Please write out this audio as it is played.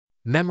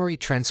Memory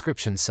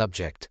Transcription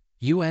Subject,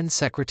 UN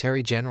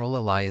Secretary-General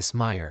Elias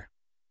Meyer.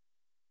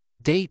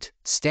 Date,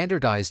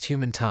 Standardized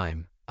Human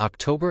Time,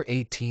 October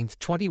 18,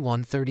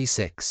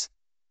 2136.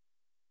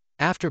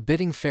 After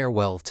bidding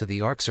farewell to the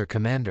Arxer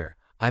commander,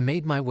 I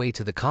made my way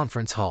to the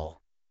conference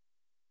hall.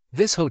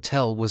 This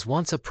hotel was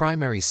once a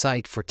primary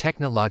site for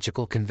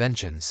technological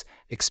conventions,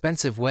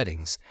 expensive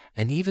weddings,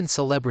 and even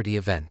celebrity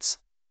events.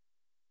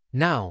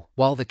 Now,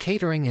 while the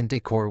catering and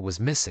decor was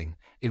missing,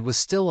 it was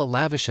still a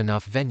lavish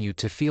enough venue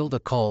to field a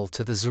call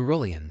to the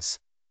Zeruleans.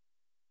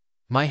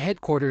 My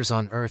headquarters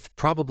on Earth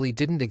probably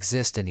didn't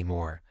exist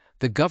anymore.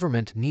 The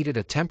government needed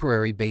a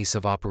temporary base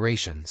of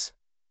operations.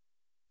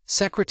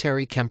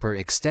 Secretary Kemper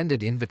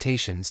extended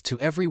invitations to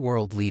every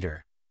world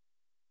leader,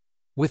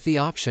 with the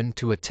option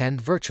to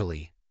attend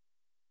virtually.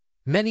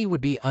 Many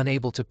would be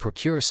unable to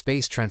procure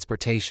space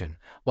transportation,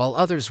 while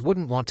others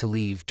wouldn't want to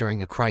leave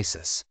during a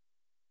crisis.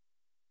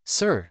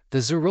 "Sir,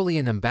 the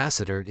Zerulean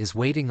ambassador is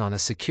waiting on a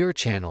secure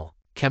channel,"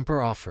 Kemper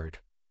offered.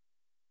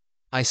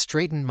 I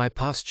straightened my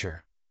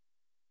posture.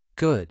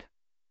 "Good.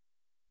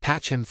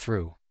 Patch him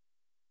through."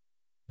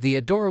 The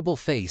adorable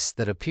face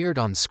that appeared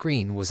on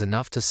screen was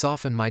enough to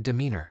soften my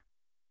demeanor.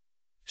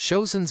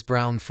 Shosen's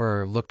brown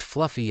fur looked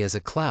fluffy as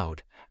a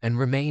cloud, and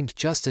remained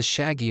just as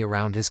shaggy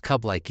around his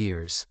cub-like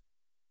ears.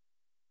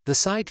 The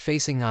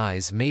side-facing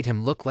eyes made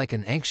him look like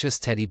an anxious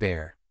teddy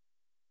bear.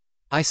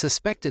 I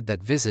suspected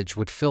that visage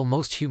would fill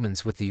most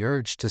humans with the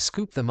urge to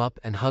scoop them up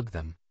and hug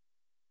them.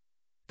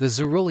 The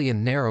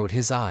Zerulean narrowed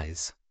his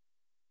eyes.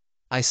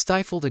 I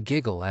stifled a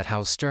giggle at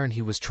how stern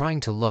he was trying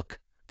to look.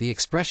 The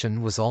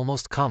expression was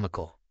almost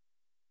comical.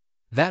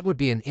 That would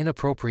be an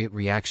inappropriate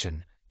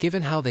reaction,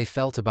 given how they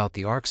felt about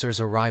the Arxer's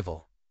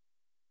arrival.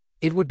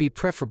 It would be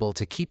preferable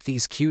to keep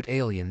these cute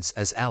aliens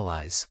as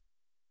allies.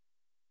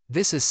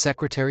 "This is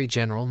Secretary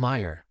General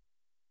Meyer.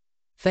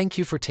 Thank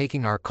you for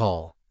taking our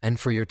call, and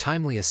for your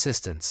timely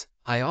assistance,"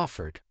 I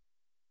offered.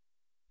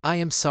 "I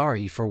am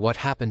sorry for what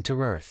happened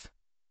to Earth."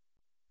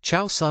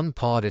 Chow Sun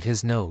pawed at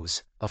his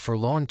nose, a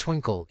forlorn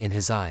twinkle in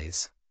his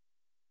eyes.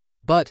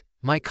 "But,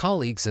 my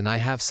colleagues and I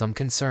have some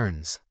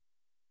concerns.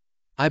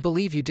 I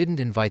believe you didn't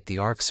invite the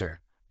Arxer,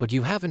 but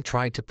you haven't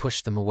tried to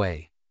push them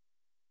away.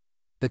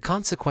 The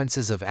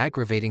consequences of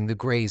aggravating the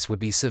Greys would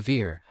be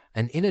severe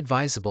and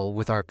inadvisable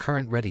with our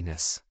current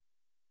readiness.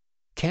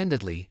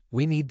 Candidly,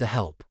 we need the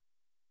help.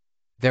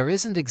 There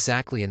isn't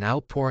exactly an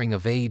outpouring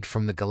of aid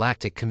from the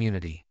galactic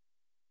community."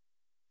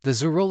 The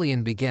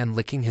Zerulean began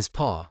licking his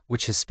paw,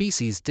 which his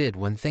species did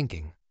when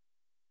thinking.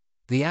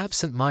 The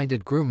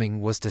absent-minded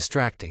grooming was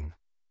distracting.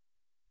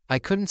 I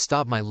couldn't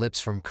stop my lips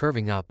from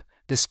curving up,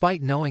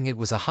 despite knowing it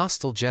was a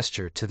hostile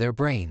gesture to their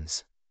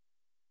brains.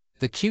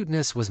 The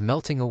cuteness was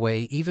melting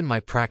away even my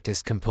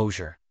practiced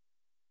composure.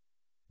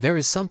 "There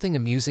is something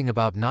amusing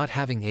about not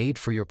having aid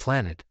for your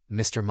planet,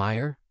 Mr.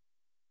 Meyer?"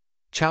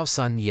 Chow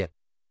Sun yipped.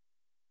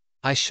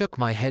 I shook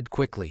my head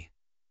quickly.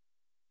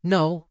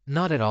 "No,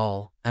 not at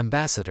all,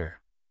 Ambassador.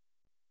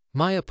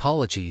 My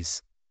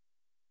apologies."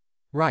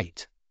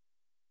 "Right.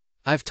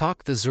 I've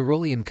talked the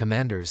Zerulean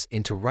commanders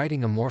into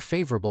writing a more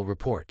favorable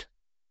report.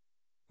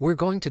 We're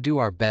going to do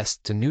our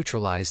best to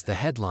neutralize the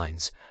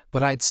headlines,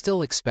 but I'd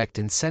still expect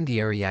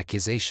incendiary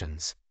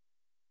accusations."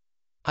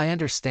 "I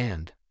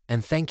understand,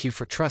 and thank you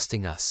for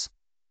trusting us.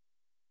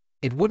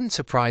 It wouldn't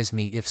surprise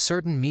me if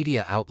certain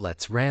media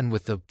outlets ran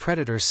with the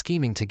Predator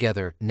scheming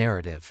together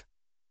narrative.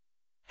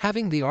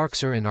 Having the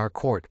Arxer in our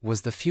court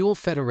was the fuel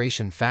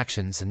Federation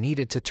factions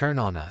needed to turn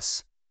on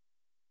us.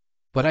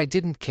 But I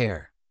didn't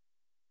care.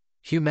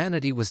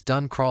 Humanity was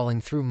done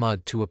crawling through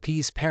mud to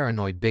appease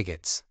paranoid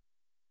bigots.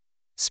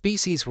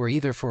 Species were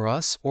either for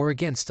us or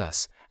against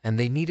us, and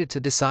they needed to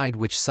decide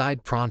which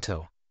side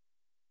pronto.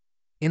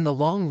 In the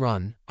long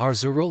run, our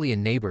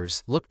Zerulean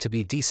neighbors looked to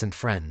be decent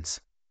friends.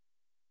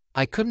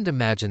 I couldn't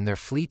imagine their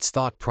fleet's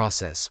thought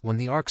process when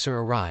the Arxer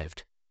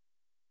arrived.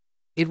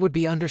 It would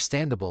be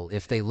understandable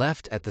if they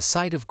left at the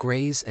sight of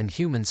Greys and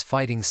humans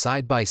fighting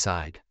side by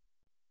side.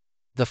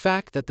 The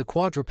fact that the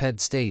quadruped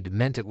stayed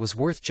meant it was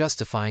worth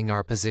justifying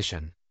our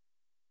position.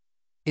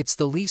 "It's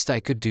the least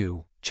I could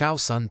do," Chow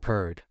Sun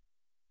purred.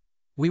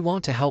 "We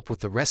want to help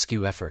with the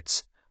rescue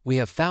efforts. We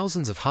have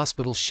thousands of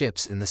hospital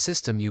ships in the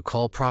system you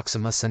call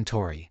Proxima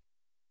Centauri.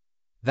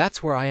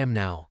 That's where I am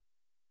now.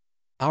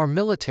 Our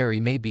military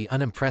may be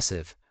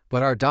unimpressive,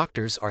 but our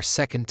doctors are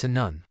second to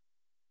none.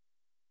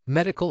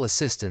 Medical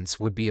assistance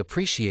would be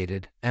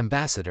appreciated,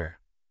 Ambassador.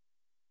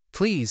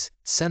 Please,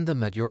 send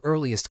them at your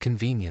earliest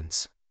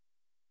convenience."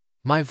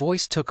 My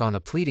voice took on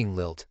a pleading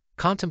lilt,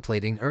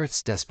 contemplating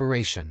Earth's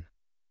desperation.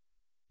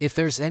 "If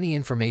there's any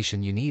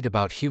information you need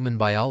about human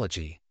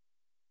biology,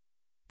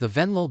 the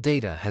Venlil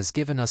data has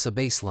given us a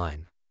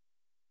baseline.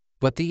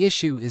 But the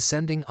issue is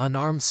sending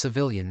unarmed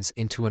civilians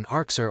into an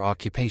Arxer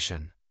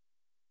occupation.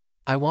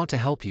 I want to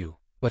help you,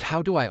 but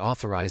how do I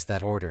authorize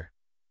that order?"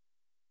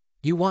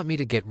 "You want me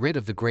to get rid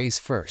of the Greys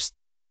first?"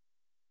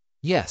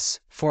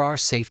 "Yes, for our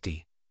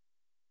safety.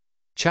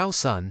 Chow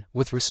Sun,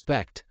 with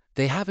respect,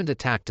 they haven't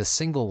attacked a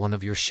single one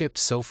of your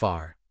ships so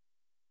far."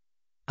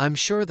 I'm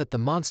sure that the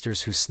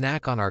monsters who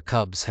snack on our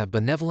cubs have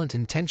benevolent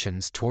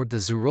intentions toward the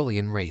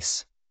Zerulean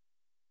race.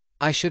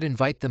 I should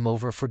invite them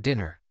over for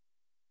dinner.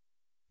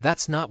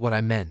 That's not what I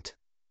meant.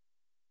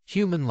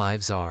 Human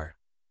lives are.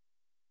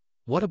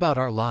 What about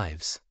our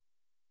lives?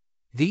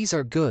 These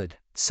are good,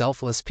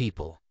 selfless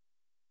people.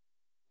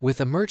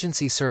 With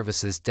emergency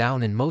services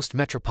down in most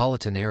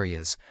metropolitan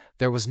areas,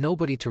 there was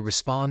nobody to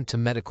respond to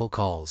medical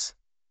calls.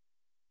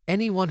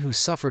 Anyone who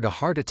suffered a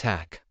heart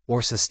attack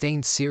or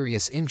sustained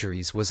serious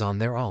injuries was on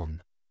their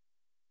own.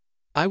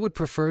 I would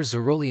prefer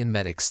Zerulean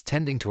medics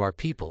tending to our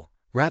people,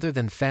 rather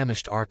than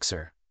famished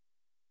Arxer.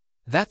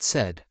 That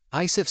said,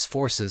 ISIF's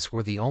forces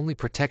were the only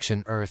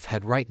protection Earth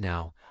had right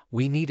now.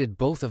 We needed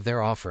both of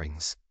their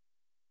offerings.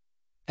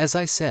 As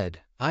I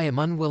said, I am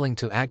unwilling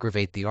to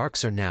aggravate the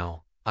Arxer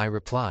now, I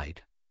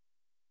replied.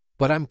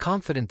 But I'm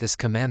confident this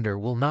commander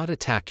will not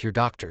attack your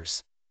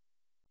doctors.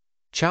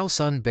 Chao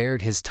Sun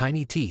bared his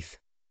tiny teeth.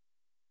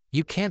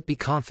 You can't be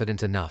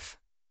confident enough.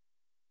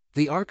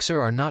 The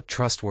Arxer are not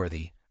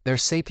trustworthy, they're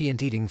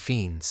sapient-eating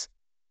fiends.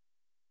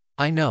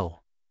 I know.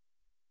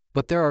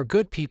 But there are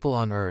good people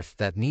on Earth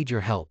that need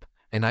your help,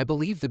 and I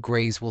believe the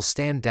Greys will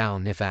stand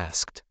down if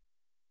asked.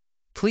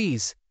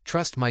 Please,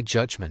 trust my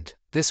judgment,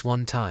 this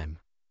one time.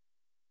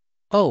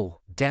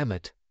 Oh, damn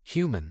it,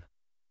 human.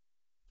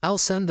 I'll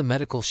send the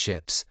medical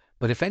ships,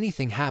 but if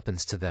anything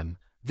happens to them,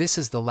 this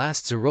is the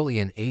last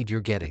Zerulean aid you're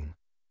getting.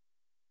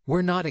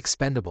 We're not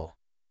expendable.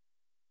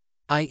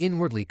 I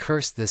inwardly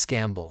cursed this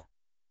gamble.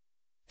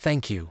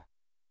 Thank you.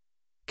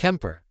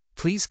 Kemper,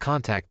 please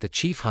contact the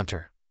chief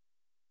hunter.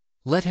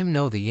 Let him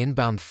know the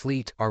inbound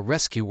fleet are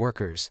rescue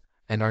workers,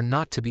 and are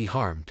not to be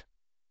harmed.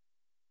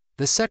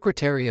 The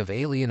Secretary of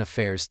Alien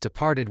Affairs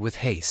departed with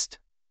haste.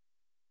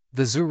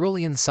 The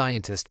Zerulean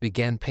scientist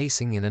began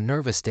pacing in a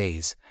nervous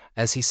daze,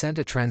 as he sent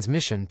a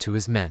transmission to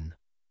his men.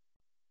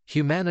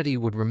 Humanity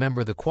would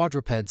remember the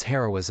quadrupeds'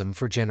 heroism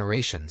for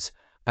generations.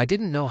 I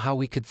didn't know how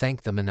we could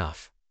thank them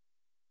enough.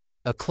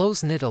 A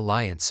close-knit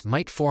alliance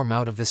might form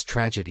out of this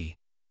tragedy.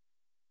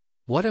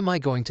 What am I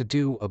going to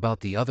do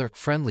about the other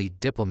friendly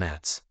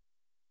diplomats?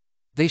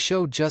 They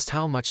showed just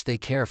how much they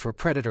care for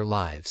predator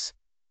lives.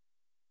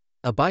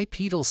 A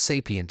bipedal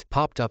sapient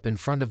popped up in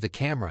front of the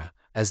camera,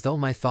 as though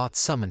my thoughts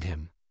summoned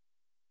him.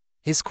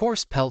 His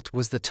coarse pelt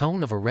was the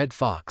tone of a red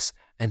fox,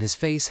 and his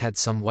face had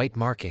some white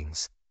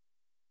markings.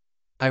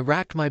 I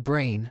racked my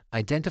brain,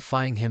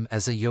 identifying him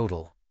as a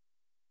yodel.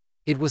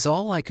 It was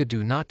all I could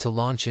do not to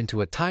launch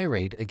into a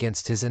tirade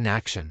against his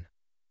inaction.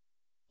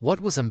 What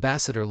was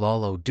Ambassador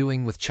Lalo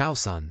doing with Chao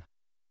Sun?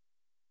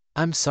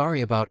 I'm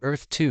sorry about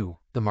Earth too,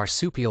 the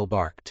marsupial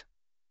barked.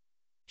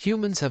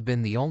 Humans have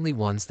been the only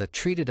ones that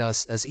treated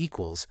us as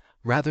equals,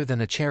 rather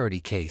than a charity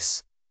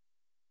case.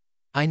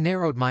 I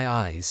narrowed my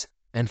eyes,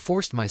 and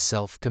forced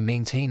myself to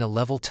maintain a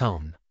level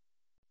tone.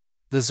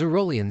 The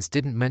Zeruleans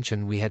didn't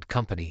mention we had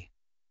company.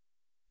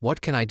 What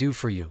can I do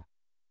for you?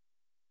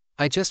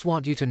 I just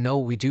want you to know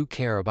we do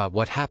care about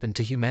what happened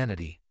to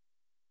humanity.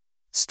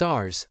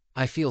 Stars,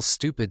 I feel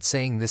stupid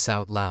saying this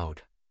out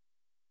loud.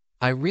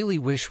 I really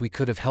wish we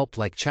could have helped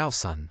like Chao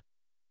Sun.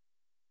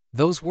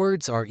 Those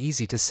words are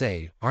easy to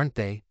say, aren't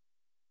they?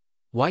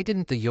 Why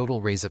didn't the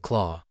yodel raise a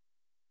claw?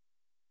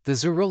 The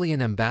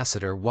Zerulean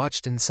ambassador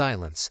watched in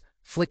silence,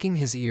 flicking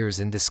his ears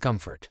in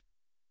discomfort.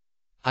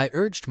 I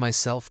urged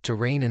myself to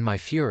rein in my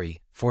fury,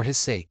 for his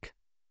sake.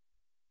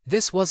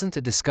 This wasn't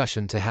a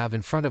discussion to have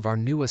in front of our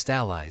newest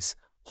allies.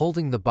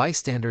 Holding the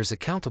bystanders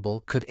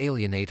accountable could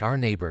alienate our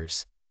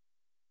neighbors.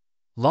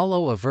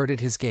 Lalo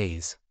averted his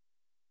gaze.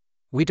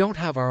 We don't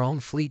have our own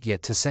fleet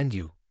yet to send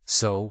you,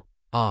 so,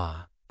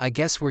 I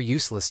guess we're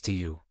useless to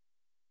you.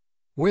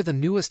 We're the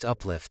newest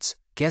uplifts,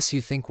 guess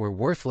you think we're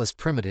worthless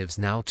primitives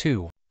now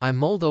too. I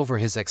mulled over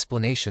his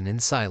explanation in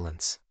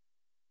silence.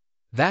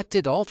 That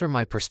did alter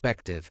my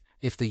perspective,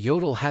 if the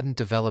yodel hadn't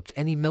developed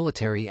any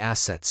military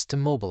assets to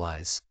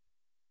mobilize.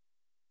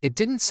 It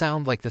didn't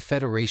sound like the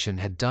Federation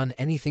had done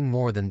anything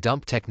more than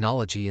dump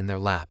technology in their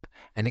lap,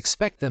 and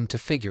expect them to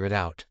figure it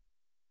out.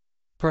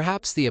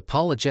 Perhaps the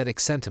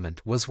apologetic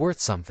sentiment was worth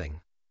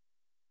something.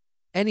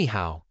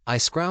 Anyhow, I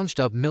scrounged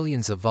up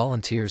millions of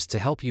volunteers to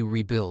help you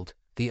rebuild,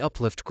 the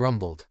uplift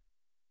grumbled.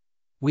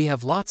 We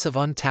have lots of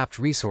untapped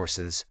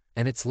resources,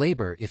 and it's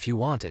labor if you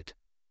want it.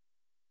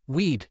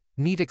 We'd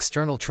need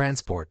external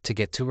transport to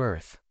get to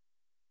Earth.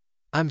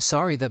 I'm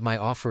sorry that my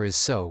offer is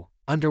so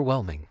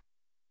underwhelming.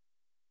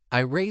 I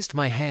raised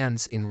my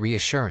hands in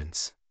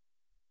reassurance.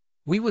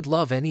 We would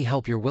love any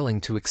help you're willing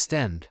to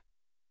extend.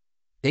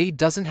 Aid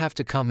doesn't have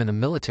to come in a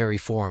military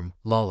form,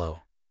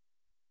 Lalo.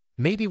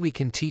 Maybe we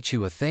can teach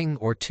you a thing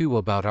or two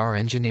about our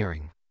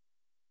engineering.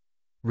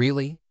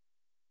 Really?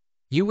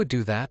 You would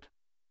do that?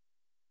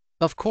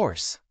 Of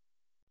course.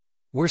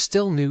 We're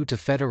still new to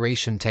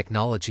Federation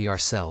technology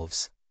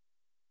ourselves.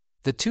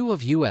 The two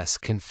of us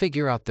can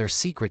figure out their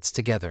secrets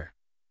together.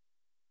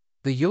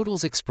 The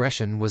yodel's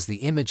expression was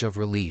the image of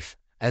relief,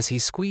 as he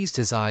squeezed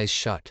his eyes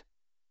shut.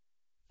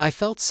 I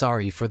felt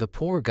sorry for the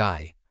poor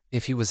guy,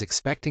 if he was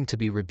expecting to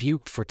be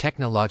rebuked for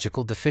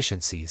technological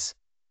deficiencies.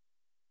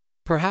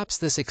 Perhaps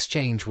this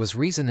exchange was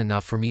reason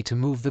enough for me to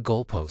move the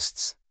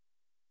goalposts.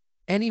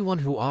 Anyone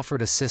who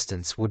offered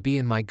assistance would be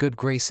in my good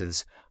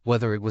graces,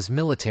 whether it was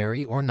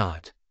military or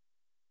not.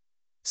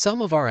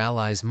 Some of our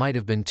allies might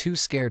have been too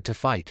scared to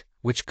fight,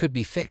 which could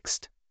be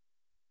fixed.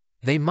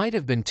 They might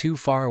have been too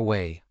far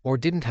away, or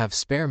didn't have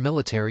spare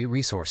military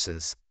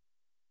resources.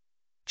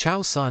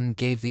 Chow Sun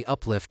gave the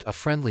uplift a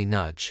friendly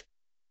nudge.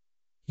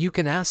 You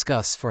can ask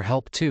us for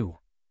help too.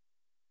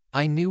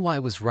 I knew I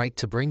was right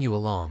to bring you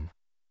along.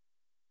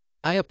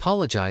 I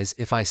apologize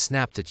if I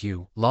snapped at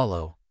you,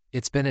 Lalo.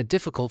 It's been a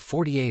difficult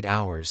 48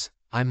 hours,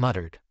 I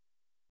muttered.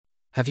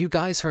 Have you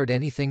guys heard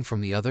anything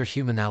from the other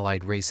human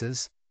allied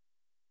races?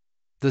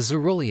 The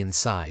Zerulean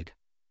sighed.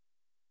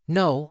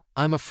 No,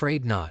 I'm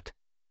afraid not.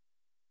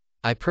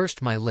 I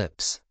pursed my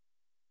lips.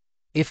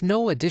 If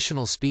no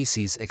additional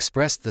species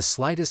expressed the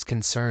slightest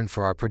concern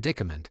for our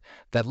predicament,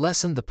 that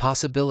lessened the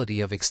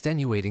possibility of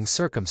extenuating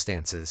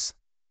circumstances.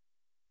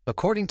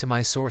 According to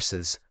my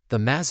sources, the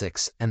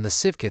Maziks and the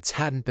Sivkits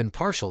hadn't been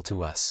partial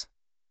to us.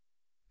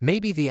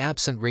 Maybe the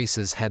absent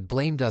races had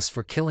blamed us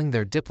for killing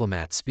their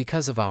diplomats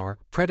because of our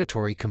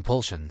predatory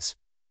compulsions.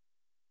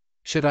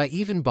 Should I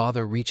even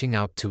bother reaching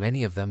out to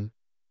any of them?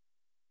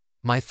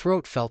 My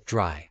throat felt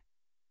dry.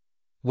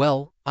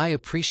 Well, I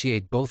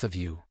appreciate both of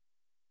you.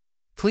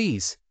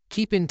 Please,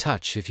 keep in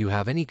touch if you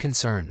have any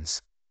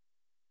concerns.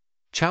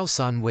 Chow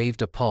Sun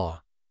waved a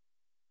paw.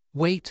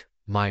 Wait,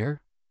 Meyer.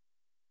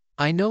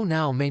 I know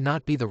now may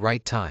not be the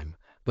right time,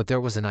 but there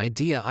was an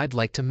idea I'd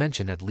like to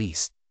mention at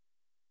least.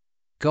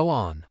 Go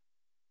on.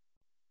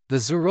 The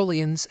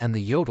Zeruleans and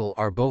the Yodel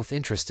are both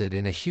interested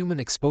in a human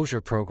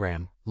exposure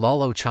program,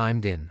 Lalo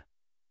chimed in.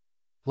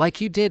 Like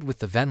you did with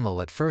the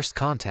Venlil at first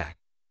contact.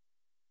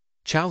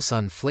 Chow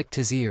Sun flicked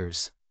his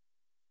ears.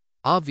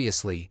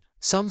 Obviously,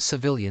 some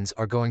civilians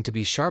are going to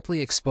be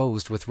sharply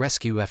exposed with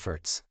rescue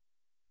efforts.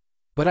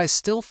 But I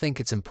still think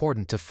it's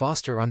important to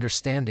foster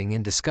understanding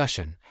and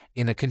discussion,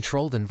 in a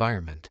controlled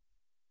environment.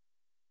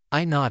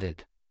 I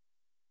nodded.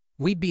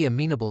 We'd be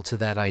amenable to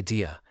that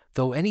idea,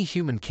 though any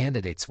human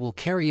candidates will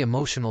carry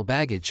emotional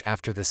baggage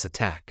after this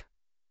attack.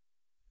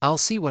 I'll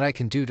see what I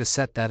can do to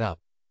set that up.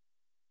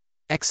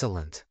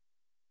 Excellent.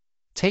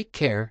 Take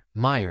care,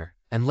 Meyer,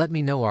 and let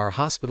me know our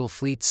hospital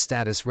fleet's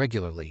status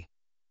regularly.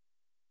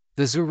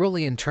 The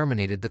Zerulean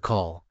terminated the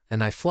call,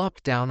 and I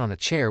flopped down on a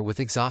chair with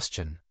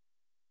exhaustion.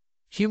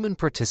 Human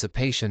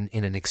participation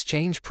in an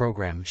exchange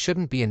program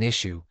shouldn't be an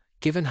issue,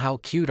 given how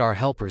cute our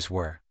helpers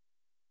were.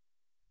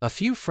 A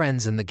few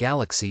friends in the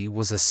galaxy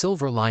was a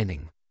silver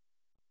lining.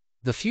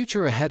 The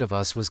future ahead of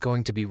us was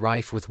going to be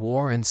rife with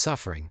war and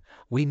suffering.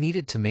 We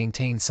needed to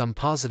maintain some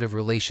positive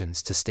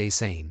relations to stay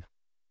sane.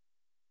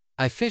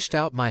 I fished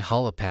out my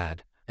holopad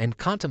and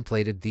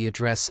contemplated the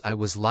address I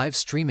was live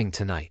streaming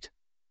tonight.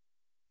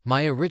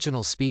 My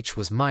original speech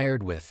was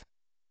mired with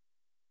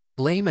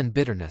blame and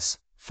bitterness,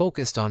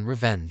 focused on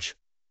revenge.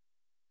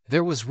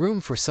 There was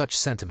room for such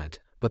sentiment,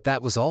 but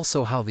that was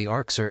also how the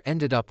Arxer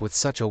ended up with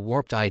such a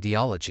warped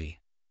ideology.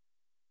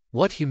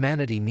 What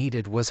humanity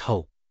needed was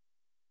hope.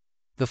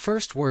 The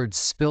first words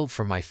spilled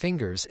from my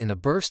fingers in a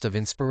burst of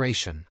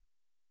inspiration.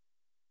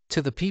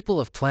 To the people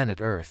of planet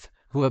Earth,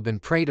 who have been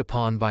preyed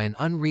upon by an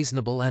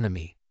unreasonable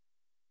enemy.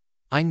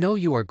 I know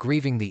you are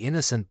grieving the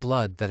innocent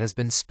blood that has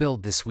been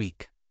spilled this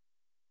week.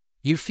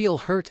 You feel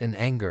hurt and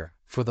anger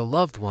for the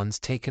loved ones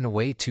taken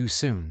away too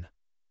soon.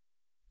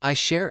 I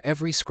share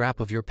every scrap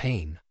of your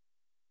pain.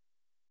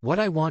 What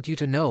I want you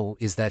to know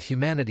is that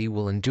humanity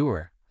will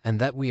endure, and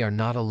that we are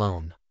not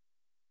alone.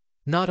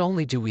 Not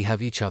only do we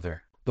have each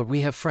other, but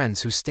we have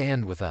friends who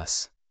stand with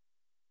us.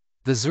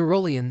 The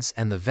Zeruleans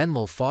and the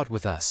Venlil fought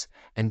with us,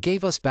 and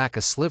gave us back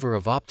a sliver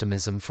of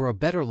optimism for a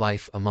better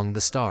life among the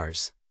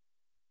stars.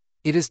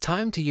 It is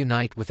time to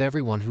unite with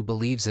everyone who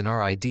believes in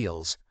our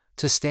ideals,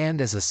 to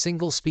stand as a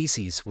single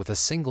species with a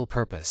single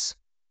purpose.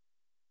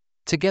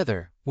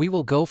 Together, we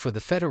will go for the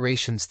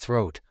Federation's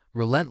throat,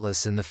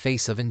 relentless in the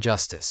face of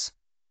injustice.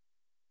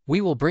 We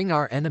will bring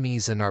our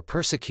enemies and our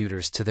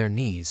persecutors to their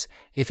knees,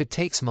 if it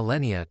takes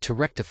millennia to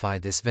rectify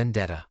this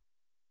vendetta.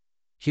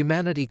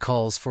 Humanity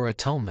calls for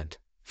atonement,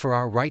 for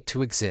our right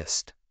to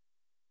exist.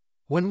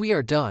 When we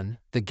are done,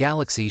 the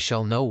galaxy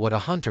shall know what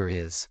a hunter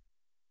is.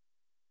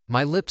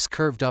 My lips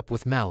curved up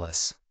with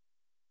malice.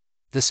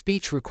 The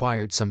speech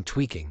required some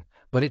tweaking,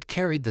 but it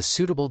carried the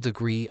suitable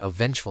degree of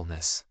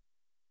vengefulness.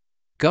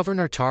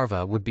 Governor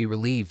Tarva would be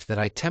relieved that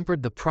I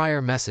tempered the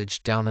prior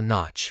message down a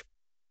notch.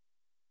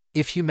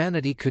 If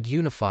humanity could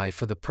unify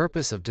for the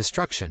purpose of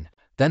destruction,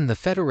 then the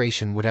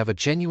Federation would have a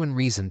genuine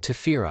reason to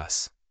fear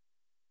us.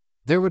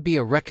 There would be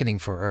a reckoning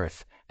for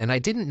Earth, and I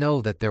didn't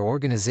know that their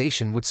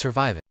organization would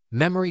survive it.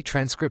 Memory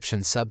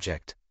transcription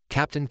subject,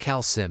 Captain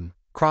Calsim,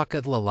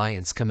 Crocodile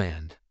Alliance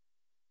Command.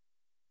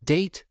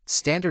 Date,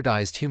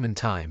 Standardized Human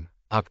Time,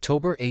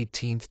 October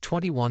 18,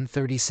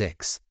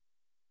 2136.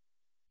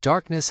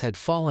 Darkness had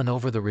fallen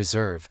over the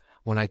reserve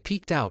when I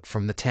peeked out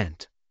from the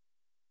tent.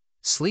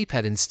 Sleep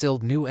had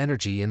instilled new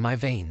energy in my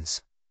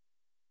veins.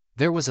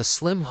 There was a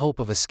slim hope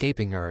of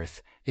escaping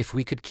Earth if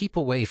we could keep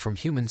away from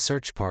human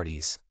search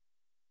parties.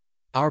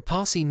 Our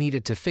posse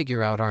needed to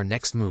figure out our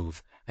next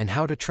move and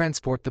how to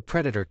transport the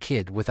predator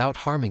kid without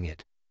harming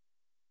it.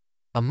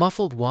 A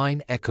muffled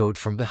whine echoed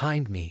from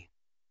behind me.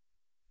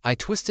 I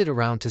twisted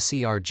around to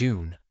see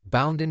Arjun,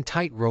 bound in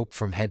tight rope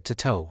from head to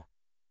toe.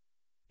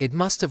 It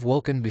must have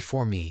woken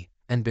before me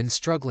and been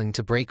struggling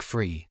to break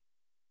free.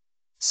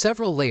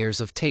 Several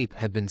layers of tape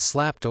had been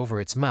slapped over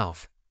its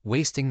mouth,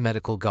 wasting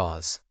medical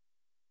gauze.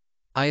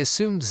 I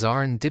assumed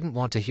Zarn didn't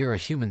want to hear a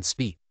human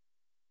speak.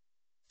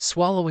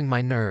 Swallowing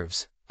my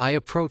nerves, I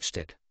approached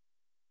it.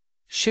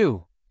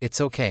 "Shoo,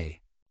 it's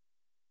okay.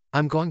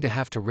 I'm going to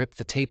have to rip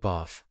the tape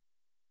off.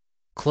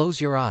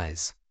 Close your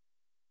eyes."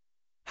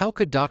 How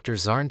could Dr.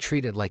 Zarn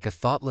treat it like a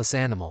thoughtless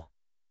animal?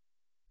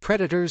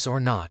 Predators or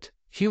not,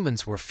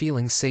 humans were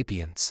feeling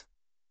sapience.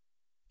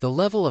 The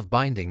level of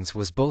bindings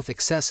was both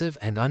excessive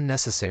and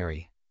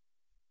unnecessary.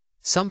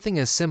 Something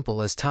as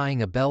simple as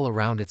tying a bell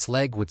around its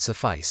leg would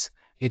suffice.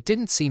 It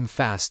didn't seem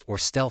fast or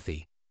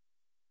stealthy.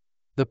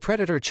 The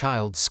predator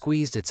child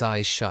squeezed its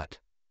eyes shut.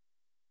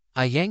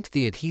 I yanked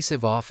the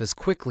adhesive off as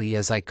quickly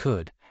as I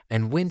could,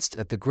 and winced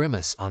at the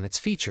grimace on its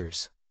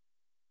features.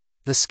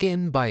 The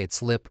skin by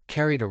its lip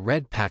carried a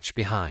red patch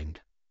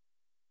behind.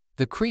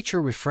 The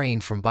creature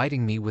refrained from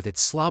biting me with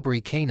its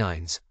slobbery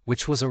canines,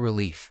 which was a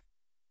relief.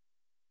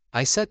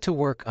 I set to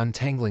work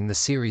untangling the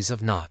series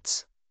of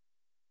knots.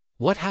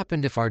 What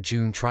happened if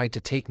Arjun tried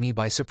to take me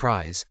by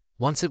surprise,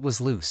 once it was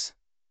loose?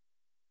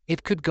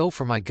 It could go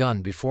for my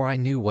gun before I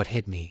knew what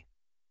hit me.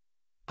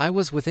 I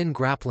was within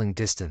grappling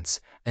distance,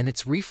 and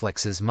its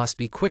reflexes must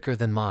be quicker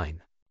than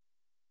mine.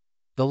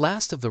 The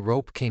last of the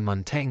rope came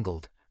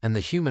untangled, and the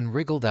human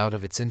wriggled out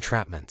of its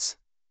entrapments.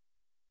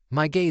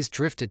 My gaze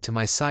drifted to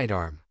my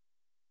sidearm.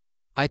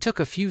 I took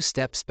a few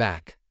steps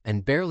back,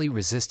 and barely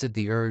resisted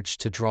the urge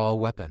to draw a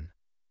weapon.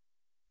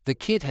 The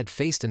kid had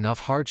faced enough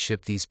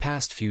hardship these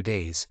past few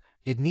days,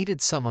 it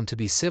needed someone to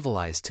be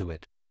civilized to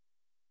it.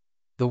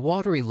 The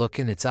watery look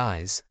in its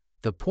eyes,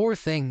 the poor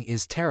thing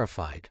is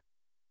terrified.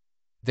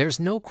 There's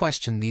no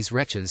question these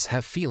wretches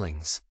have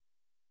feelings.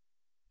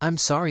 "I'm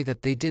sorry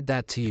that they did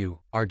that to you,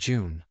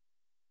 Arjun.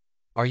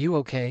 Are you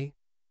okay?"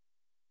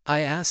 I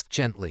asked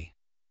gently.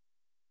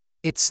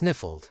 It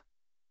sniffled.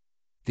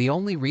 "The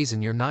only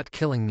reason you're not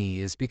killing me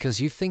is because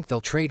you think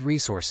they'll trade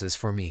resources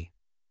for me.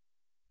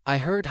 I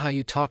heard how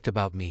you talked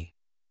about me.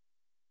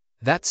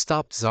 That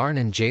stopped Zarn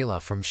and Jayla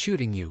from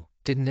shooting you,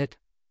 didn't it?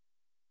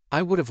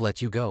 I would have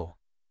let you go.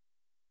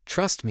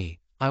 Trust me,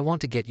 I want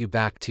to get you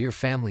back to your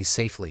family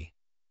safely."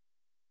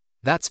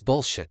 "That's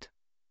bullshit.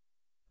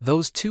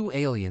 Those two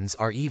aliens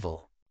are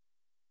evil.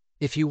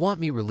 If you want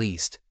me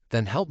released,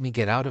 then help me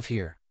get out of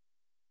here."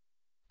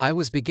 I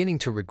was beginning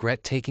to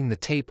regret taking the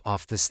tape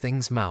off this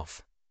thing's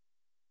mouth.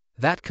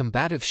 That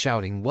combative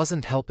shouting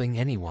wasn't helping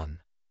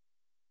anyone.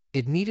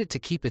 It needed to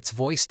keep its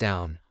voice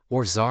down,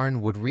 or Zarn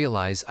would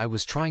realize I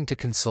was trying to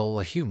console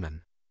a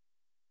human.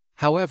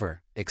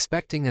 However,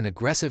 expecting an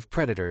aggressive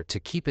predator to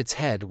keep its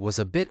head was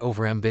a bit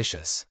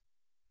overambitious.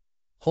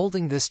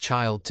 Holding this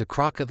child to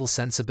crocodile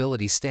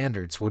sensibility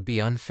standards would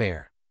be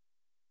unfair.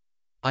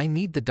 I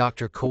need the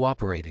doctor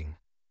cooperating.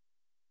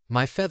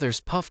 My feathers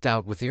puffed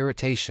out with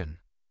irritation.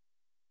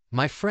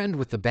 My friend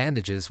with the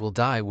bandages will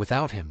die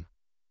without him.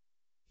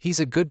 He's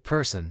a good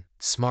person,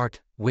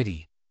 smart,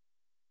 witty.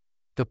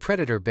 The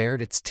predator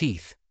bared its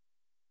teeth.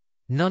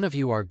 "None of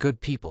you are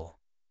good people.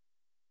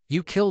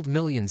 You killed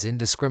millions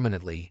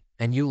indiscriminately,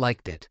 and you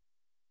liked it.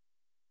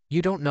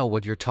 You don't know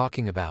what you're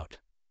talking about.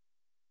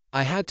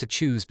 I had to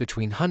choose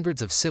between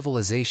hundreds of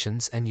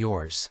civilizations and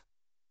yours.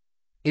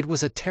 It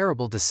was a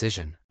terrible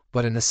decision,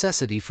 but a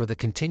necessity for the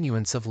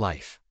continuance of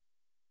life.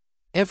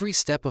 Every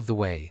step of the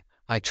way,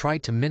 I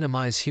tried to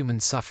minimize human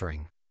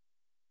suffering.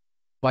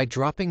 By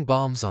dropping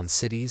bombs on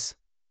cities?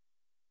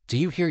 Do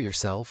you hear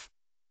yourself?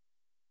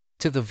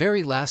 To the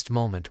very last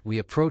moment we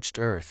approached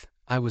Earth,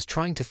 I was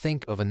trying to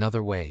think of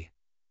another way.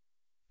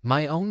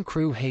 My own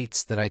crew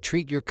hates that I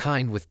treat your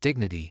kind with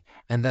dignity,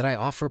 and that I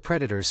offer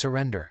predator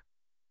surrender.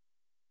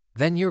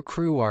 Then your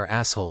crew are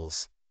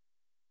assholes."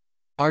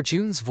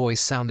 Arjun's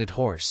voice sounded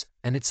hoarse,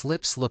 and its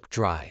lips looked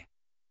dry.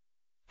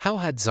 How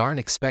had Zarn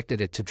expected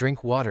it to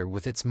drink water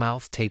with its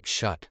mouth taped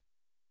shut?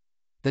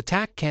 The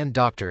TAC-can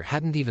doctor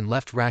hadn't even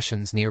left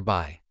rations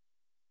nearby.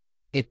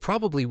 It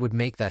probably would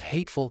make that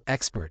hateful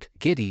expert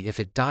giddy if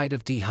it died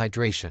of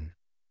dehydration.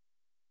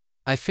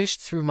 I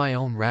fished through my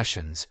own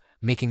rations,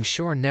 making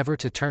sure never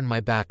to turn my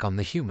back on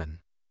the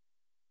human.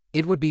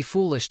 It would be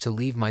foolish to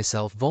leave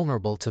myself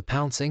vulnerable to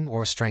pouncing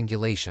or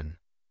strangulation.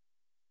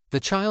 The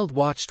child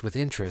watched with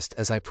interest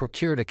as I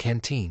procured a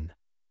canteen.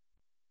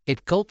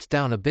 It gulped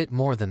down a bit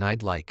more than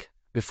I'd like,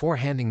 before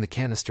handing the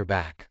canister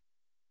back.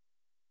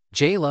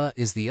 "Jayla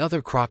is the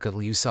other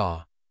crocodile you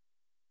saw.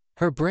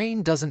 Her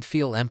brain doesn't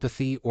feel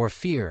empathy or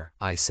fear,"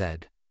 I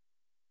said.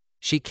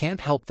 "She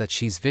can't help that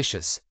she's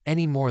vicious,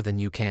 any more than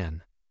you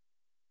can.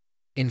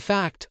 In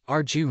fact,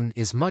 Arjun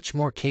is much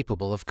more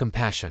capable of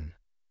compassion.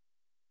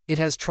 It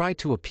has tried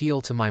to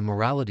appeal to my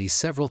morality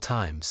several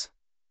times.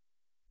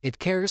 It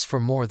cares for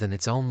more than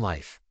its own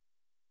life."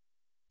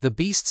 The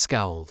beast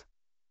scowled.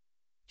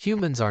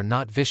 "Humans are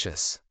not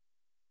vicious.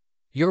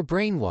 You're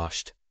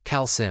brainwashed,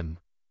 Calsim.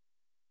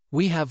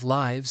 We have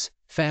lives,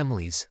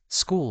 families,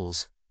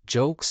 schools,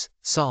 jokes,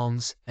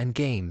 songs, and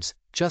games,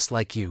 just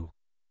like you.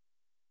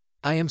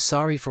 I am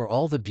sorry for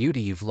all the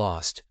beauty you've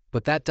lost,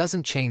 but that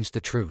doesn't change the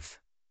truth.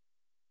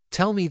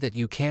 Tell me that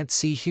you can't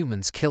see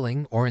humans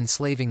killing or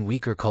enslaving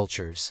weaker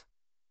cultures.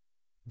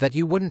 That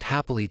you wouldn't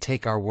happily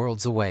take our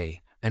worlds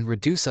away and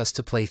reduce us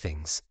to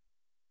playthings.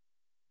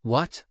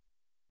 What?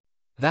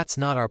 That's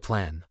not our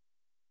plan.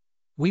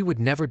 We would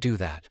never do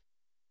that.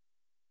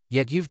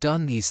 Yet you've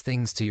done these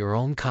things to your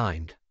own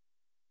kind.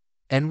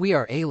 And we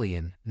are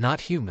alien,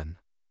 not human.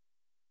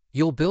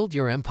 You'll build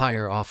your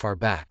empire off our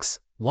backs,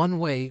 one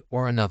way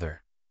or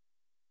another.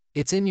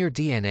 It's in your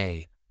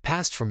DNA,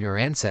 passed from your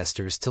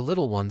ancestors to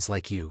little ones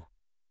like you.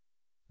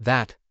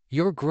 That,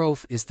 your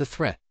growth is the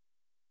threat.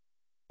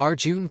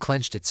 Arjun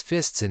clenched its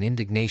fists in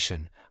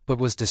indignation, but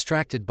was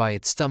distracted by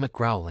its stomach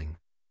growling.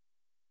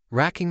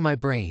 Racking my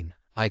brain,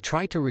 I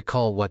tried to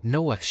recall what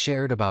Noah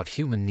shared about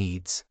human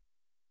needs.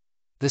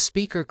 The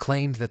speaker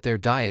claimed that their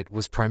diet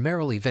was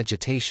primarily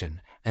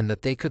vegetation, and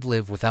that they could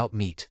live without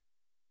meat.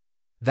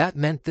 That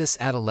meant this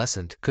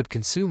adolescent could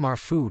consume our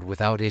food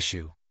without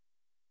issue.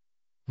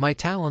 My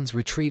talons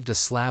retrieved a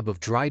slab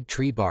of dried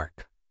tree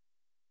bark.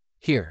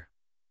 Here.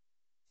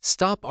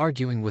 Stop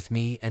arguing with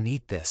me and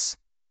eat this.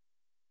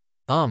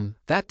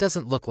 That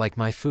doesn't look like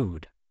my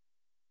food.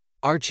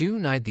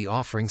 Arjun eyed the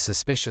offering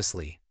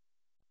suspiciously.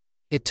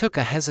 It took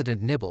a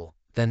hesitant nibble,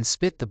 then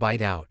spit the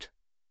bite out.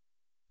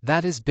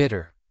 That is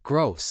bitter,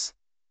 gross.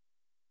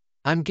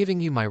 I'm giving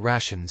you my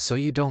ration so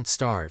you don't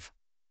starve.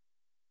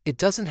 It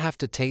doesn't have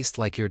to taste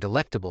like your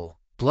delectable,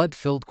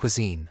 blood-filled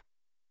cuisine.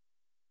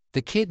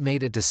 The kid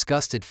made a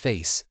disgusted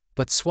face,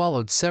 but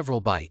swallowed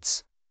several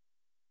bites.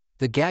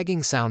 The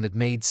gagging sound it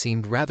made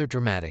seemed rather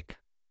dramatic.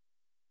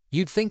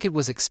 You'd think it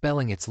was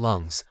expelling its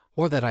lungs,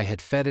 or that I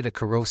had fed it a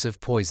corrosive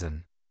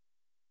poison.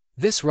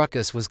 This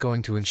ruckus was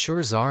going to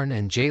ensure Zarn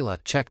and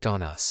Jayla checked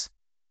on us.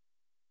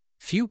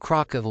 Few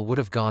crocodile would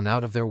have gone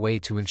out of their way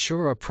to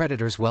ensure a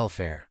predator's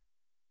welfare.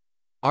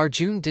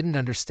 Arjun didn't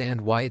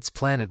understand why its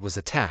planet was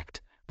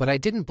attacked, but I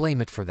didn't blame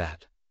it for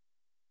that.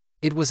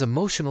 It was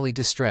emotionally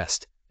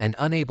distressed, and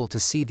unable to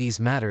see these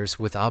matters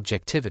with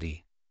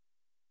objectivity.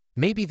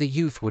 Maybe the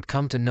youth would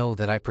come to know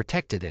that I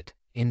protected it,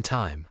 in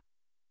time.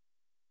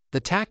 The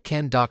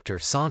tack-can doctor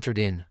sauntered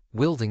in,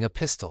 wielding a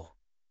pistol.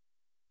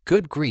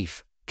 Good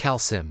grief,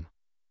 Calsim.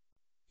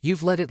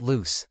 You've let it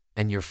loose,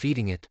 and you're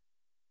feeding it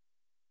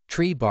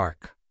tree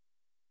bark.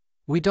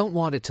 We don't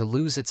want it to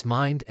lose its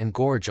mind and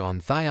gorge on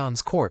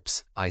Thion's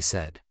corpse, I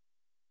said.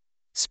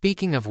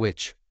 Speaking of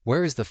which,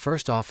 where is the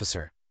first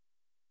officer?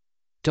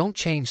 Don't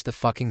change the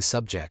fucking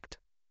subject.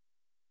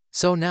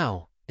 So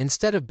now,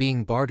 instead of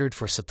being bartered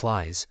for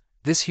supplies,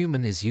 this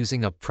human is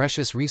using up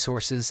precious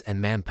resources and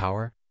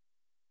manpower?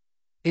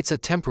 It's a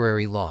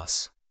temporary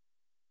loss.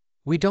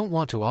 We don't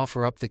want to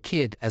offer up the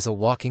kid as a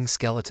walking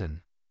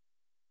skeleton.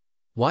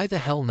 Why the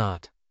hell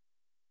not?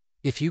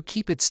 If you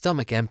keep its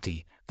stomach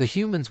empty, the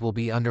humans will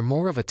be under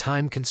more of a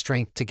time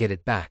constraint to get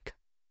it back.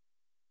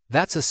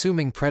 That's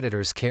assuming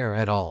predators care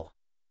at all.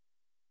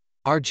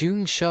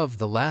 Arjun shoved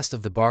the last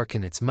of the bark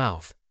in its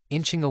mouth,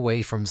 inching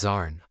away from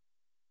Zarn.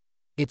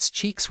 Its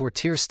cheeks were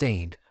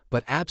tear-stained,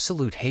 but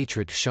absolute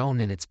hatred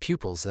shone in its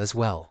pupils as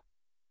well.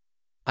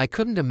 I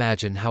couldn't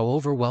imagine how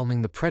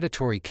overwhelming the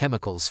predatory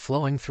chemicals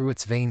flowing through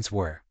its veins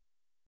were.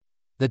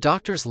 The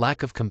doctor's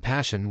lack of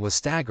compassion was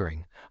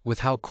staggering. With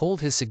how cold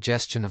his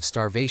suggestion of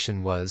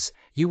starvation was,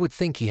 you would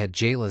think he had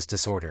Jayla's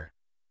disorder.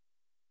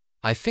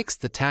 I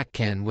fixed the tack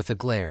can with a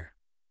glare.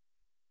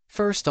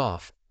 First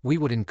off, we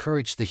would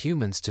encourage the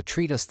humans to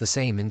treat us the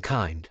same in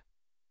kind.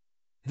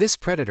 This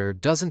predator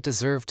doesn't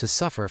deserve to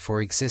suffer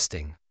for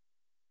existing.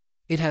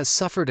 It has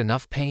suffered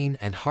enough pain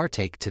and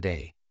heartache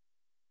today.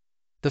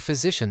 The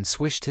physician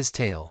swished his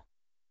tail.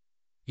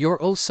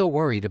 You're oh so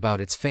worried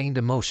about its feigned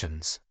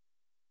emotions.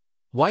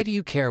 Why do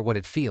you care what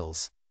it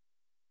feels?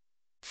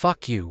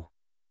 Fuck you.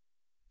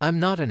 I'm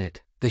not in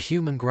it, the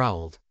human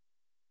growled.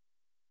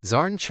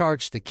 Zarn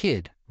charged the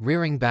kid,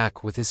 rearing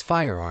back with his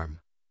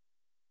firearm.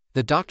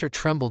 The doctor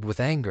trembled with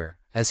anger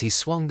as he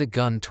swung the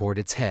gun toward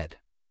its head.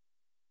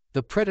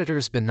 The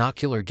predator's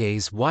binocular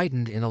gaze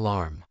widened in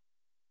alarm.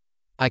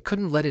 I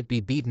couldn't let it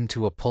be beaten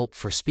to a pulp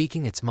for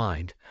speaking its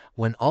mind,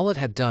 when all it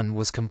had done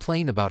was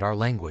complain about our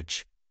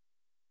language.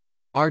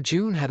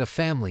 Arjun had a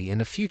family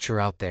and a future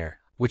out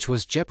there, which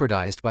was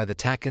jeopardized by the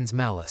Takan's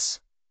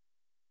malice.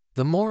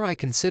 The more I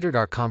considered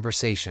our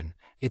conversation,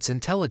 its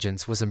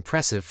intelligence was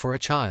impressive for a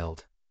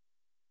child.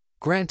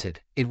 Granted,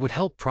 it would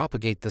help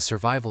propagate the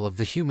survival of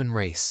the human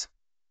race.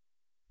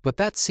 But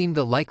that seemed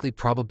a likely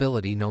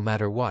probability no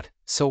matter what,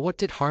 so what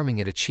did harming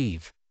it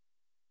achieve?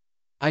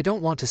 I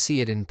don't want to see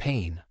it in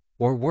pain,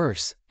 or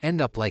worse, end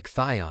up like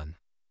Thion.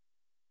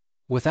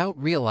 Without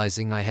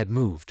realizing I had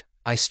moved,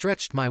 I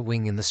stretched my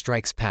wing in the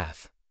strike's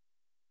path.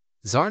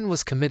 Zarn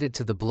was committed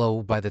to the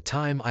blow by the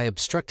time I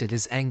obstructed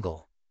his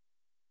angle.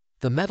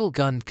 The metal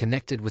gun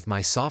connected with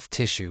my soft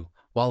tissue,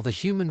 while the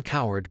human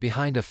cowered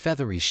behind a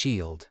feathery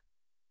shield.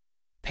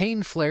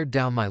 Pain flared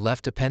down my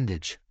left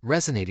appendage,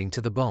 resonating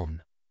to the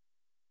bone.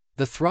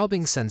 The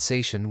throbbing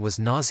sensation was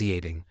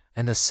nauseating,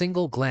 and a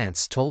single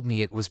glance told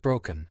me it was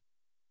broken.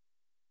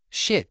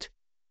 "Shit!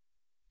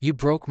 You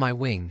broke my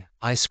wing,"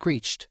 I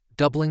screeched,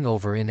 doubling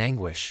over in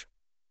anguish.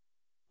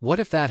 What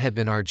if that had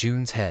been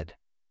Arjun's head?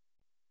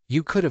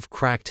 You could have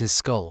cracked his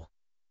skull.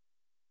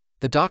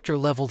 The doctor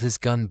leveled his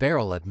gun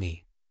barrel at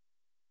me.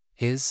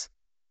 His?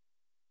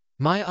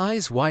 My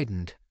eyes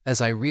widened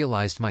as I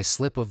realized my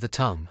slip of the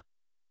tongue.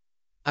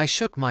 I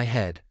shook my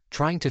head,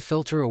 trying to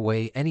filter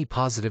away any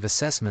positive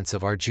assessments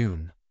of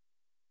Arjun.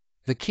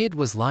 The kid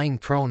was lying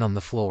prone on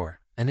the floor,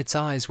 and its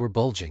eyes were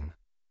bulging.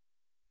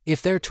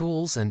 If their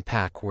tools and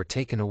pack were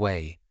taken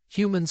away,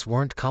 humans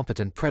weren't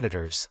competent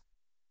predators.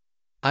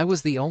 I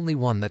was the only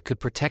one that could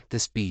protect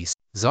this beast.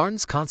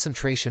 Zarn's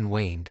concentration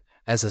waned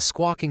as a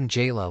squawking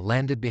Jayla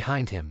landed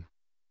behind him.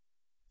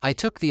 I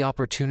took the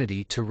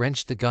opportunity to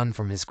wrench the gun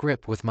from his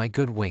grip with my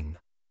good wing.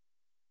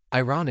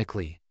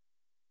 Ironically,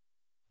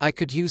 I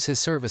could use his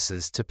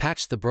services to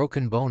patch the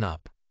broken bone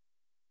up.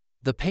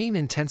 The pain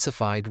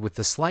intensified with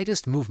the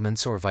slightest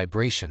movements or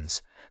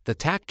vibrations. The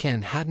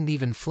Takkan hadn't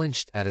even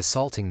flinched at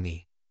assaulting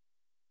me.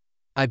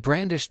 I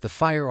brandished the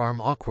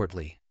firearm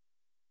awkwardly.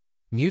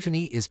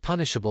 Mutiny is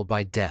punishable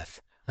by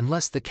death,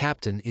 unless the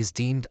captain is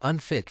deemed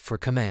unfit for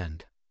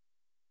command.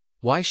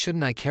 Why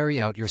shouldn't I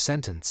carry out your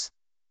sentence?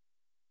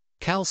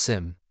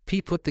 Kalsim,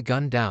 P. Put the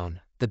gun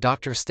down, the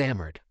doctor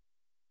stammered.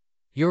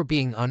 You're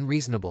being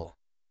unreasonable.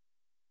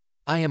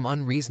 I am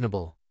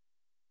unreasonable.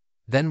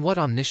 Then what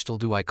on Nishtal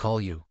do I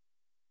call you?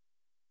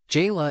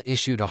 Jayla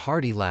issued a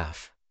hearty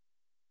laugh.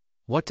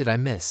 What did I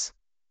miss?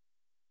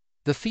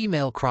 The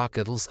female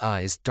crocodile's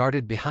eyes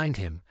darted behind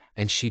him,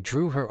 and she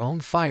drew her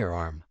own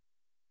firearm.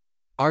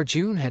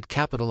 Arjun had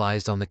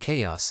capitalized on the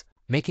chaos,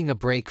 making a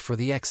break for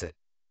the exit.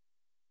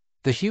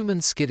 The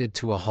human skidded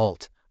to a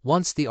halt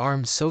once the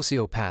armed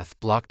sociopath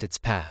blocked its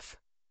path.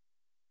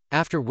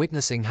 After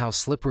witnessing how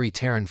slippery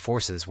Terran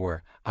forces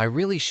were, I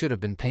really should have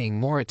been paying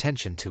more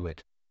attention to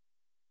it.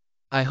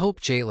 I hope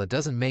Jayla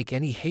doesn't make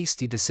any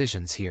hasty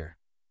decisions here.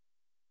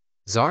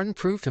 Zarn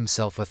proved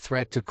himself a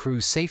threat to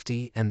crew's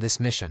safety and this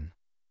mission.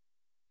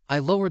 I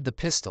lowered the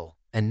pistol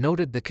and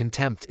noted the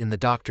contempt in the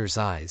doctor's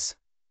eyes.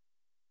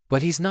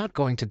 But he's not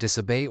going to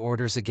disobey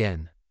orders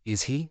again,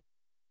 is he?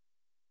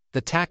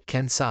 The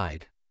Takkan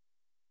sighed.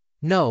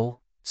 No,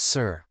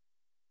 sir.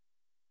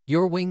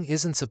 Your wing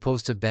isn't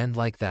supposed to bend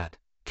like that,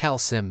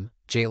 Kalsim,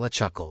 Jayla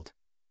chuckled.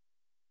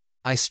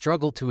 I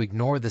struggled to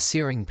ignore the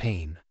searing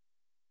pain.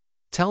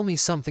 Tell me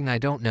something I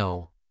don't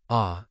know.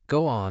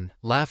 Go on,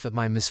 laugh at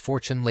my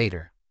misfortune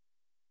later.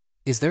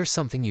 Is there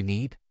something you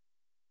need?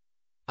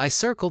 I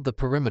circled the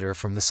perimeter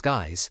from the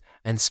skies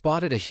and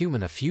spotted a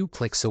human a few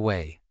clicks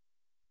away.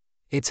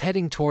 It's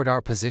heading toward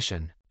our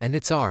position, and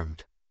it's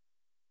armed.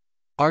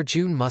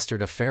 Arjun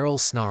mustered a feral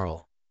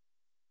snarl.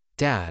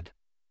 Dad.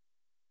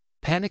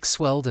 Panic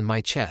swelled in my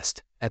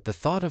chest at the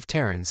thought of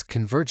Terrans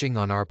converging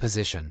on our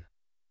position.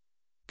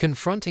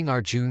 Confronting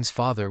Arjun's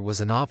father was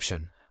an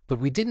option, but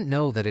we didn't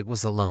know that it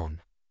was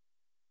alone.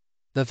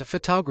 The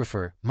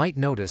photographer might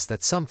notice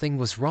that something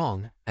was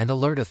wrong and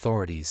alert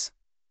authorities.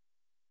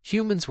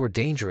 Humans were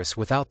dangerous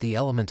without the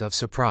element of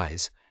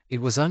surprise. It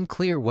was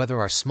unclear whether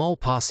our small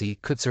posse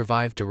could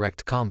survive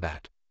direct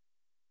combat.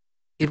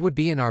 It would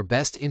be in our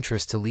best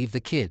interest to leave the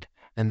kid,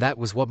 and that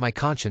was what my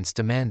conscience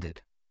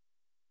demanded.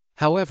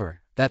 However,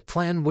 that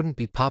plan wouldn't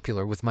be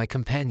popular with my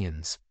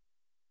companions.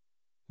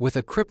 With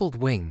a crippled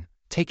wing,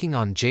 taking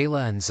on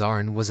Jayla and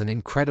Zarn was an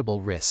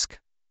incredible risk.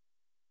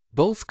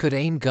 Both could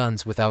aim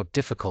guns without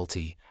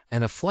difficulty,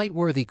 and a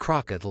flight-worthy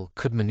crocodile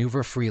could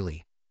maneuver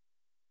freely.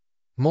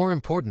 More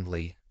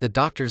importantly, the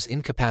doctor's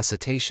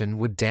incapacitation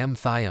would damn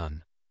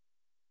Thion.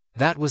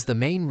 That was the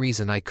main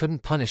reason I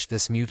couldn't punish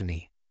this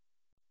mutiny.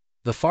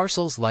 The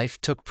Farsal's life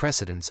took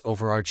precedence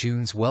over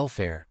Arjun's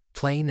welfare,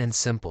 plain and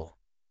simple.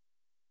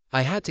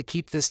 I had to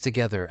keep this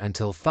together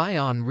until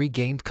Thion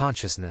regained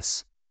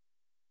consciousness.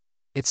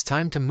 It's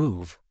time to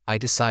move, I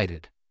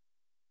decided.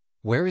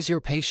 Where is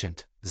your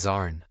patient,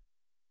 Zarn?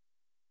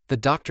 The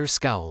doctor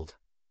scowled.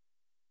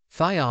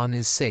 Thion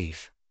is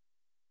safe.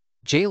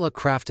 Jayla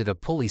crafted a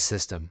pulley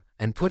system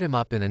and put him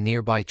up in a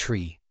nearby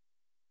tree.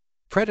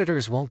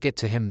 Predators won't get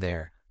to him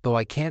there, though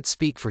I can't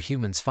speak for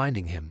humans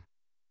finding him.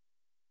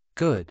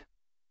 Good.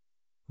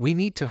 We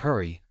need to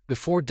hurry,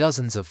 before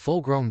dozens of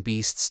full-grown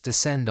beasts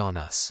descend on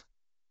us.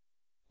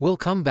 We'll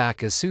come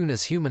back as soon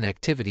as human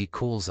activity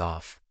cools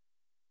off.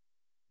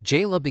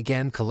 Jayla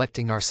began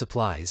collecting our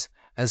supplies,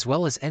 as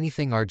well as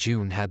anything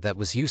Arjun had that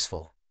was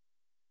useful.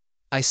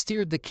 I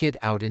steered the kid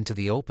out into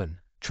the open,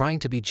 trying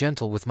to be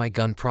gentle with my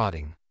gun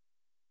prodding.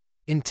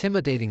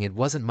 Intimidating it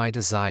wasn't my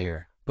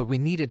desire, but we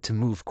needed to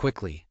move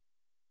quickly.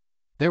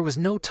 There was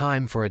no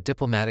time for a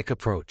diplomatic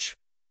approach.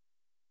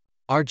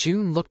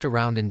 Arjun looked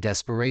around in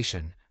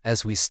desperation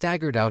as we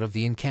staggered out of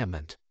the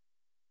encampment.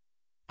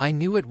 I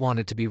knew it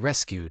wanted to be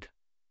rescued.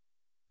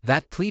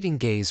 That pleading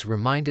gaze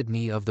reminded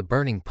me of the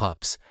burning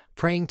pups,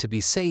 praying to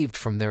be saved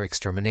from their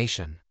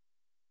extermination.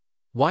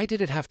 Why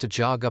did it have to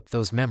jog up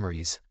those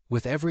memories,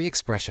 with every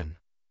expression?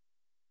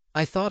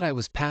 I thought I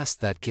was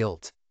past that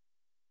guilt.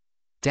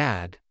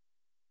 Dad.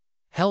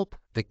 Help,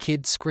 the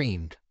kid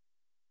screamed.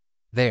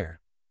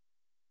 There.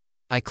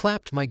 I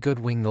clapped my good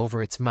wing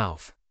over its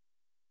mouth.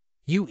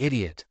 You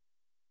idiot.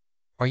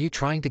 Are you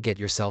trying to get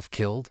yourself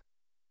killed?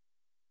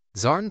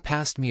 Zarn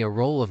passed me a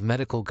roll of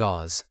medical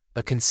gauze,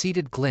 a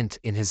conceited glint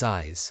in his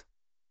eyes.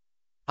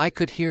 I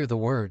could hear the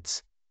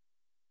words.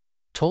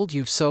 Told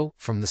you so,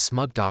 from the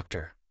smug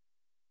doctor.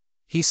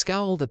 He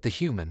scowled at the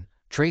human,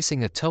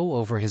 tracing a toe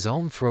over his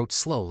own throat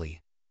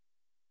slowly.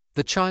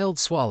 The child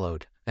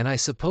swallowed, and I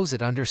suppose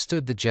it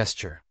understood the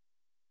gesture.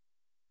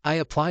 I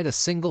applied a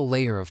single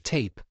layer of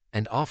tape,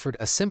 and offered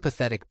a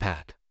sympathetic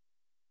pat.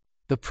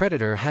 The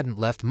predator hadn't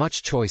left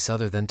much choice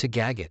other than to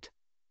gag it.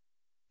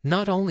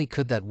 Not only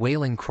could that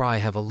wailing cry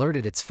have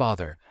alerted its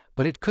father,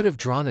 but it could have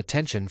drawn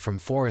attention from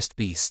forest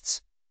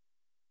beasts.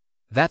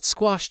 That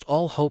squashed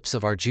all hopes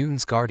of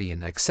Arjun's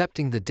guardian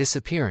accepting the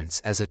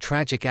disappearance as a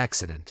tragic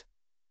accident.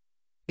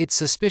 Its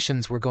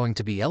suspicions were going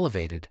to be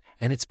elevated,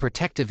 and its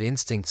protective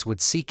instincts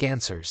would seek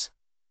answers.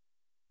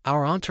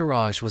 Our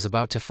entourage was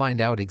about to find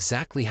out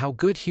exactly how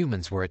good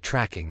humans were at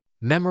tracking.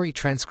 Memory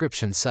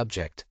transcription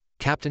subject,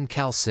 Captain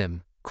Cal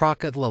Sim,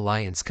 Crocodile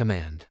Alliance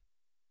Command.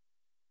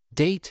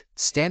 Date,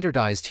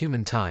 standardized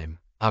human time,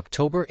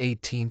 October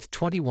 18,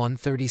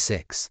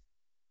 2136.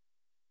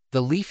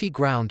 The leafy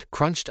ground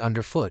crunched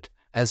underfoot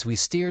as we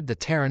steered the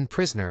Terran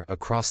prisoner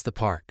across the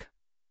park.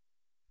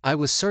 I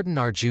was certain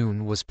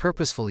Arjun was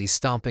purposefully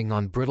stomping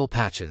on brittle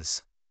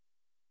patches.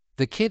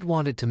 The kid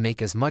wanted to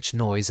make as much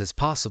noise as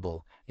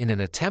possible in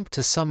an attempt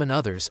to summon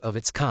others of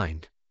its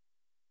kind.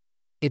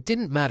 It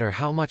didn't matter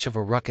how much of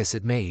a ruckus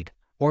it made,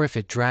 or if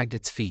it dragged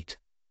its feet.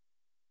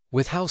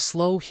 With how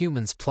slow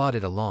humans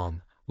plodded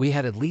along, we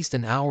had at least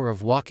an hour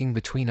of walking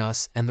between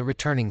us and the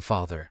returning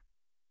father.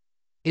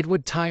 It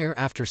would tire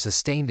after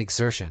sustained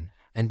exertion,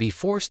 and be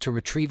forced to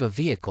retrieve a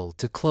vehicle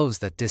to close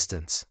that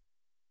distance.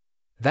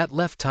 That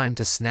left time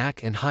to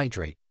snack and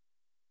hydrate.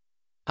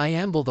 I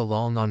ambled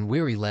along on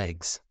weary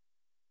legs.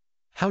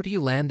 How do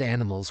you land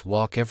animals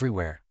walk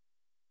everywhere?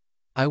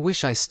 I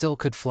wish I still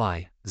could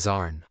fly,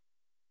 Zarn.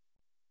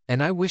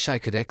 And I wish I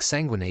could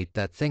exsanguinate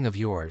that thing of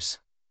yours.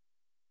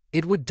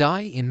 It would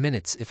die in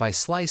minutes if I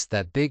sliced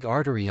that big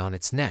artery on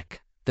its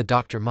neck, the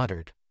doctor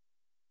muttered.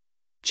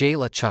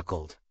 Jayla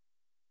chuckled.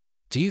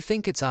 Do you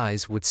think its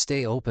eyes would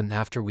stay open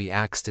after we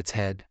axed its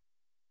head?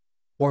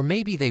 Or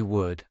maybe they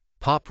would,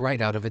 pop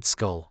right out of its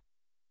skull.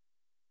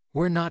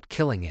 We're not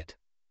killing it.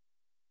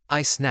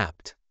 I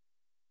snapped.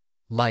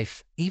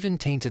 Life, even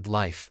tainted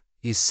life,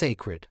 is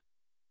sacred.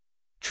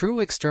 True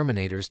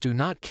exterminators do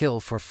not kill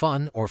for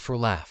fun or for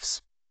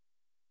laughs.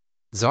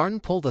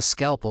 Zarn pulled a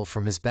scalpel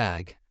from his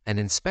bag and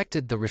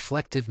inspected the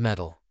reflective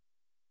metal.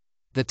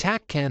 The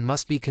tack can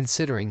must be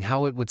considering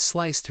how it would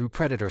slice through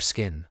predator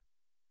skin.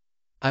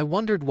 I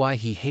wondered why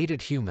he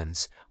hated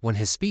humans when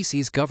his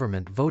species'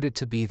 government voted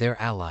to be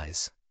their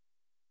allies.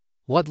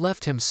 What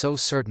left him so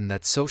certain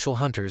that social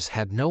hunters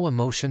had no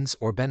emotions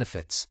or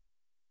benefits?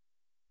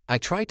 I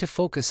tried to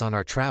focus on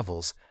our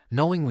travels,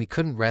 knowing we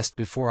couldn't rest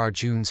before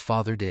Arjun's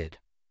father did.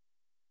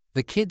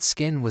 The kid's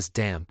skin was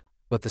damp,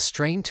 but the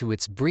strain to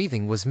its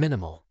breathing was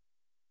minimal.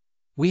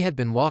 We had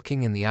been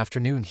walking in the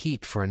afternoon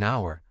heat for an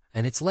hour,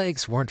 and its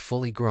legs weren't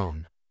fully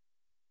grown.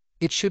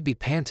 It should be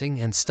panting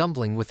and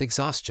stumbling with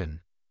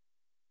exhaustion.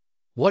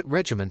 What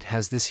regiment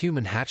has this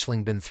human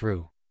hatchling been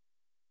through?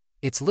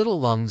 Its little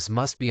lungs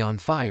must be on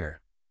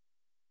fire.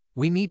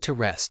 We need to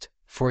rest,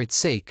 for its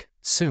sake,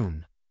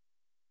 soon.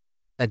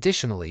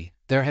 Additionally,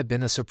 there had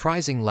been a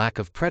surprising lack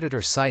of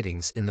predator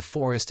sightings in the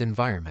forest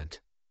environment.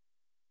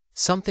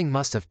 Something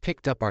must have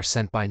picked up our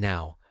scent by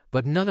now,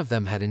 but none of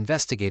them had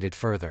investigated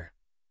further.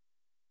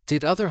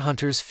 Did other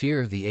hunters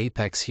fear the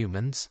apex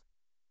humans?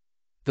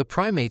 The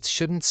primates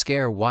shouldn't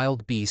scare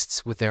wild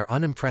beasts with their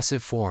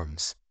unimpressive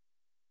forms.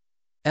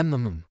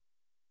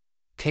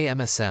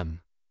 KMSM.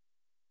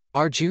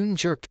 Arjun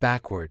jerked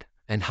backward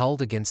and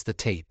howled against the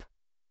tape.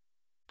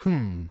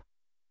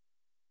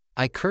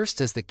 I cursed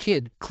as the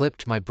kid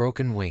clipped my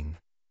broken wing.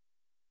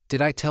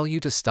 Did I tell you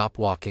to stop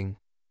walking?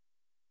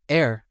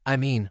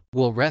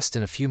 We'll rest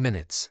in a few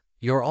minutes,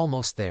 you're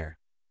almost there.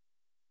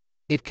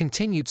 It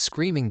continued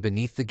screaming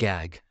beneath the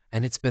gag,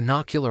 and its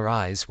binocular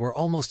eyes were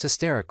almost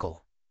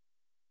hysterical.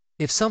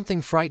 If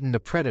something frightened a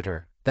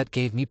predator, that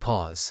gave me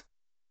pause.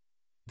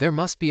 There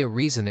must be a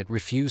reason it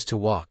refused to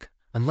walk,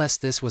 unless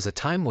this was a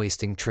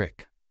time-wasting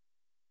trick.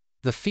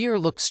 The fear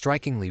looked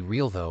strikingly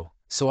real though,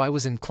 so I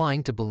was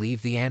inclined to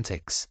believe the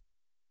antics.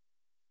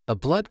 A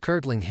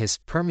blood-curdling hiss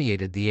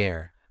permeated the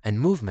air, and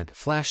movement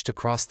flashed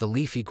across the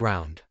leafy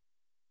ground.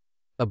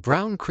 A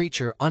brown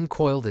creature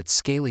uncoiled its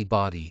scaly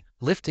body,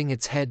 lifting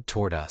its head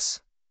toward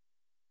us.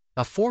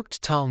 A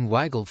forked tongue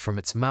waggled from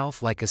its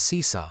mouth like a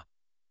seesaw.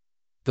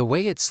 The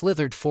way it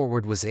slithered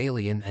forward was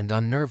alien and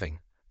unnerving.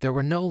 There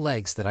were no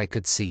legs that I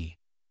could see.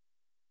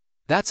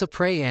 That's a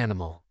prey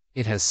animal,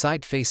 it has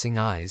side-facing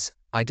eyes,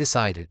 I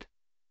decided.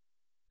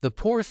 The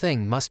poor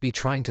thing must be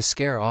trying to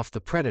scare off the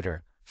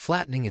predator,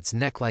 flattening its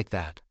neck like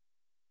that.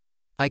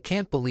 I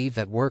can't believe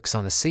that works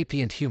on a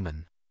sapient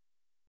human.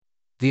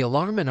 The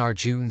alarm in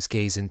Arjun's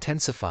gaze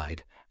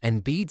intensified,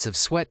 and beads of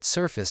sweat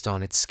surfaced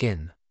on its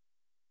skin.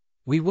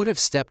 We would have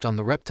stepped on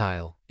the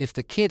reptile if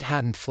the kid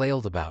hadn't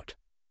flailed about.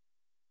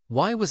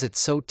 Why was it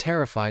so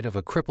terrified of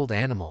a crippled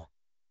animal?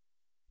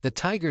 The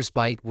tiger's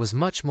bite was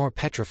much more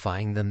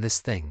petrifying than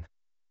this thing.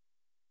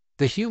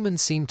 The human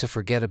seemed to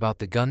forget about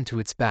the gun to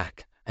its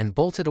back, and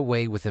bolted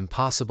away with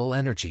impossible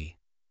energy.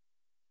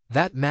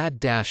 That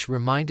mad dash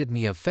reminded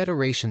me of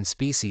Federation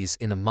species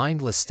in a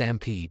mindless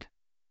stampede.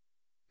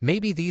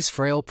 Maybe these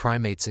frail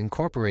primates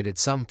incorporated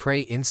some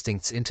prey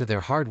instincts into their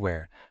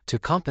hardware to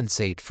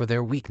compensate for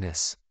their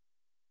weakness.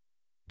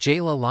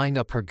 Jayla lined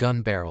up her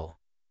gun barrel.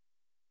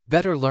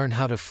 Better learn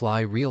how to fly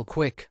real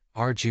quick,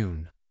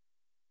 Arjun.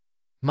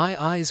 My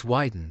eyes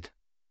widened.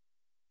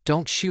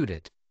 Don't shoot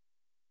it.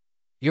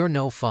 You're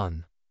no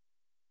fun.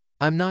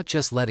 I'm not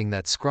just letting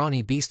that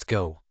scrawny beast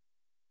go.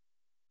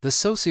 The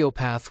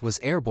sociopath was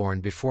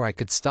airborne before I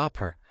could stop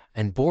her,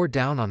 and bore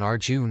down on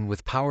Arjun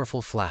with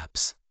powerful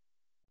flaps.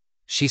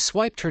 She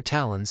swiped her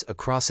talons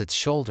across its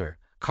shoulder,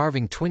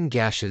 carving twin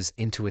gashes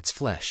into its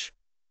flesh.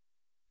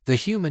 The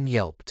human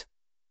yelped.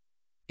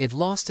 It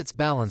lost its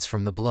balance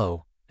from the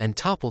blow, and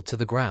toppled to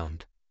the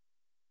ground.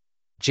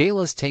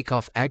 Jayla's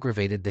takeoff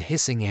aggravated the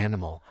hissing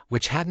animal,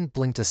 which hadn't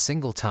blinked a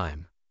single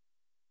time.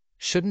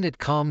 Shouldn't it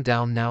calm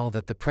down now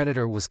that the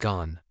predator was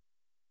gone?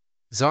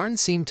 Zarn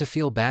seemed to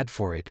feel bad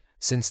for it,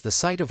 since the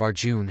sight of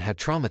Arjun had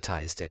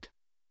traumatized it.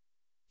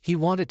 He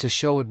wanted to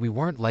show it we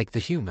weren't like the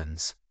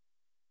humans.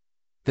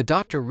 The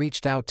doctor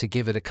reached out to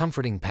give it a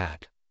comforting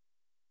pat.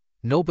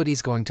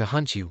 Nobody's going to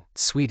hunt you,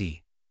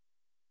 sweetie.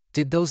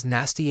 Did those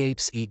nasty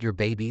apes eat your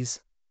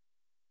babies?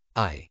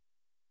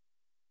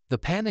 The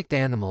panicked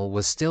animal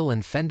was still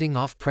in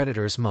fending-off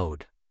predators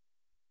mode.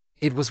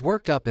 It was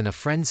worked up in a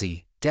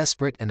frenzy,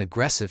 desperate and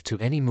aggressive to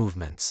any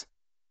movements.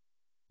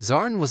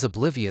 Zarn was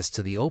oblivious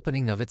to the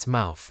opening of its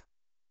mouth.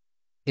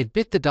 It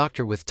bit the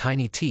doctor with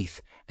tiny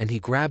teeth, and he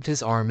grabbed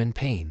his arm in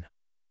pain.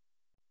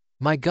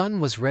 My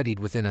gun was readied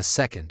within a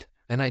second,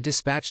 and I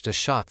dispatched a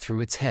shot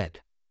through its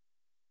head.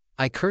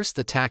 I cursed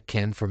the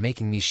TAC-Ken for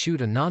making me shoot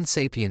a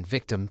non-sapient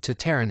victim to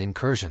Terran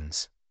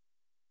incursions.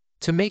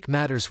 To make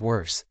matters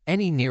worse,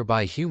 any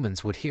nearby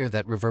humans would hear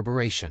that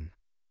reverberation.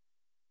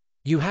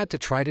 You had to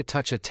try to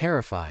touch a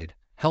terrified,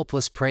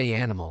 helpless prey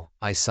animal,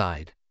 I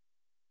sighed.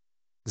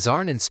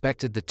 Zarn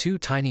inspected the 2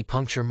 tiny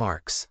puncture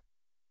marks.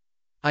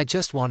 I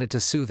just wanted to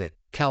soothe it,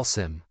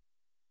 Calcim.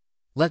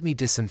 Let me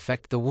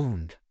disinfect the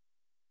wound.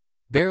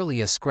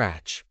 Barely a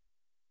scratch.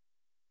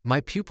 My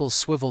pupils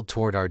swiveled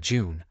toward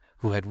Arjun,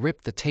 who had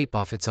ripped the tape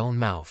off its own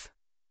mouth.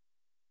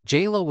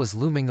 Jayla was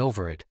looming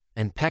over it,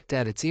 and pecked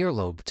at its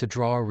earlobe to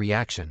draw a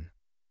reaction.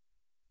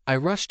 I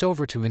rushed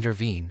over to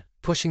intervene,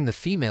 pushing the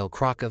female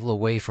crocodile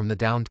away from the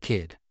downed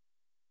kid.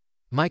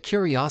 My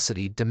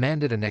curiosity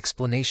demanded an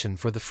explanation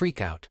for the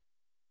freakout.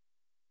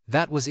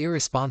 That was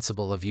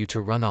irresponsible of you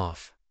to run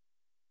off.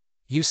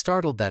 You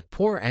startled that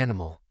poor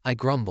animal, I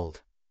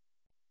grumbled.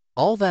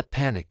 All that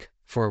panic,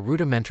 for a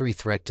rudimentary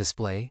threat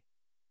display?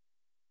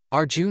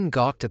 Arjun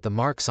gawked at the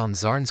marks on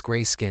Zarn's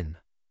gray skin.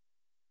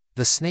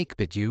 The snake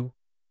bit you?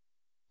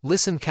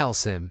 Listen,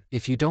 Calcim,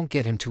 if you don't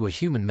get him to a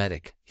human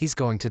medic, he's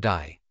going to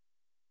die.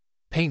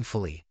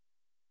 Painfully.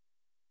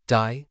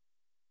 Die?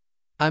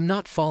 I'm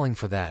not falling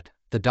for that,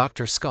 the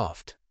doctor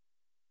scoffed.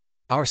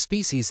 Our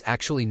species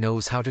actually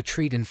knows how to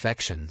treat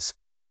infections.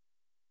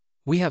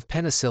 We have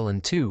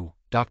penicillin too,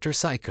 Dr.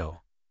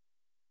 Psycho.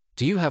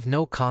 Do you have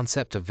no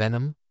concept of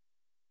venom?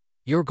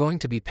 You're going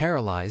to be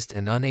paralyzed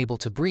and unable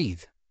to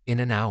breathe in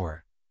an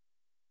hour.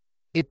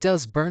 It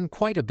does burn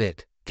quite a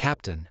bit,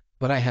 Captain,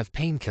 but I have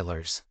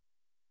painkillers.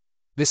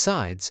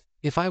 Besides,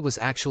 if I was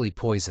actually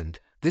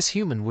poisoned, this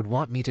human would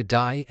want me to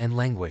die and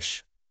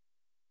languish.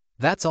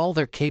 That's all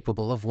they're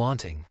capable of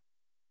wanting.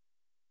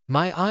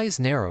 My eyes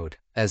narrowed,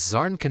 as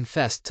Zarn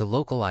confessed to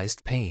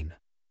localized pain.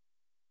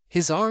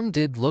 His arm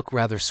did look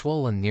rather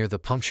swollen near the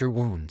puncture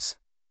wounds.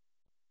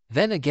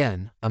 Then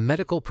again, a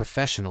medical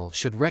professional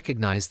should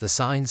recognize the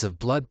signs of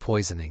blood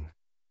poisoning.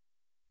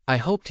 I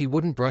hoped he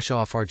wouldn't brush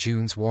off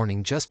Arjun's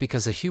warning just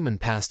because a human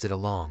passed it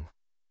along.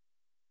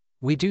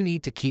 We do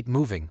need to keep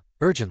moving,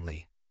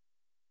 urgently.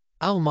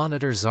 I'll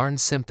monitor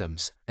Zarn's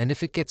symptoms, and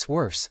if it gets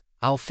worse,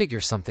 I'll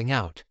figure something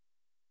out.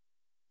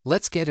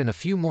 Let's get in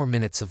a few more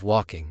minutes of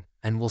walking,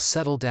 and we'll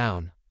settle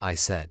down, I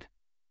said.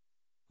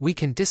 We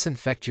can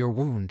disinfect your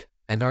wound,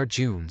 and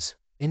Arjun's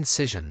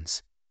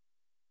incisions.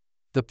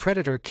 The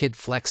predator kid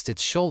flexed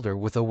its shoulder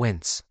with a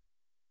wince.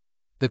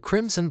 The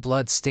crimson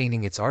blood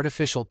staining its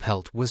artificial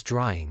pelt was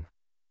drying.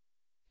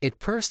 It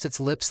pursed its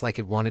lips like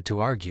it wanted to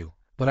argue,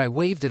 but I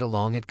waved it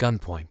along at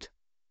gunpoint.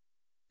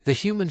 The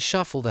human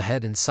shuffled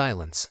ahead in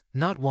silence,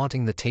 not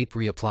wanting the tape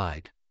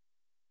reapplied.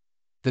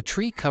 The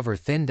tree cover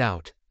thinned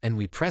out, and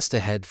we pressed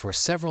ahead for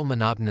several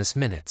monotonous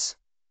minutes.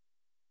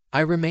 I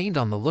remained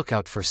on the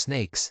lookout for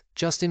snakes,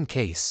 just in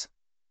case.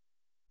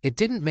 It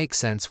didn't make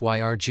sense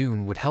why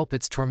Arjun would help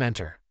its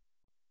tormentor.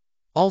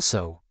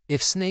 Also,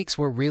 if snakes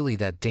were really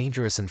that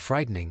dangerous and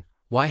frightening,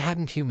 why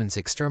hadn't humans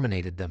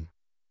exterminated them?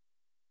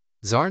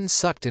 Zarn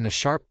sucked in a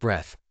sharp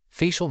breath,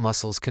 facial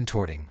muscles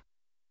contorting.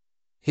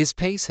 His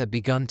pace had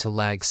begun to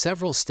lag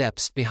several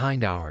steps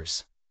behind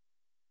ours.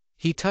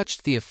 He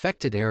touched the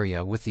affected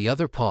area with the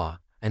other paw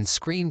and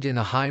screamed in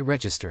a high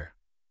register.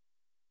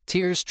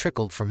 Tears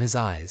trickled from his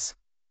eyes.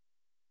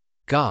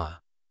 "Gah!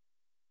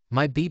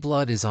 My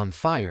blood is on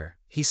fire,"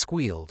 he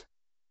squealed.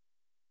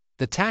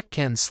 The tack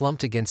can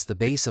slumped against the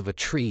base of a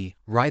tree,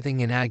 writhing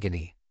in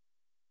agony.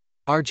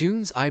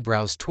 Arjun's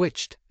eyebrows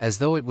twitched, as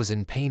though it was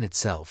in pain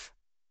itself.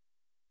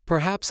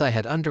 Perhaps I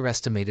had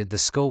underestimated the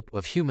scope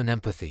of human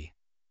empathy.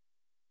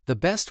 The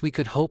best we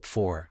could hope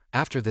for,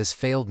 after this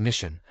failed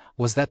mission,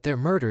 was that their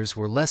murders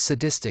were less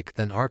sadistic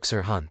than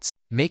Arxer hunts.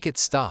 "Make it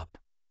stop!"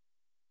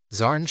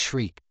 Zarn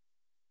shrieked.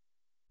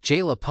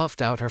 Jayla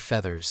puffed out her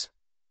feathers.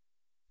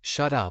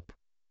 "Shut up.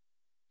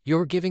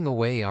 You're giving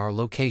away our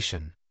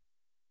location.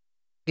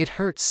 It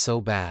hurts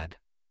so bad.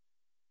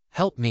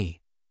 Help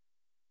me.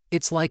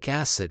 It's like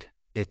acid,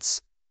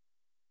 it's..."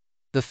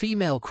 The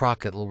female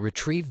crocodile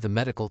retrieved the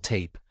medical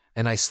tape,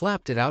 and I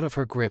slapped it out of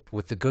her grip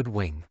with the good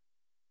wing.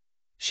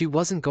 She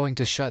wasn't going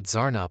to shut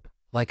Zarn up,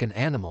 like an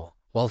animal,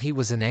 while he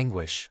was in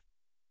anguish.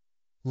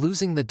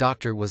 Losing the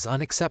doctor was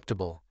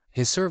unacceptable.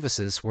 His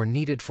services were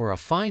needed for a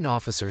fine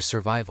officer's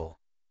survival.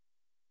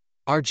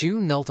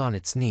 Arjun knelt on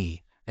its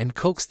knee and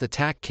coaxed the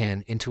tack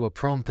can into a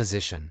prone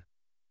position.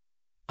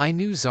 I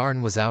knew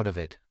Zarn was out of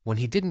it when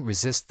he didn't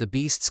resist the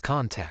beast's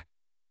contact.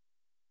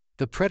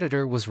 The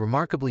predator was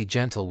remarkably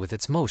gentle with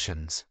its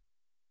motions.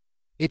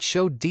 It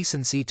showed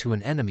decency to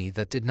an enemy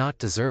that did not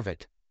deserve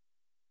it.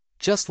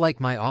 Just like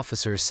my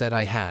officers said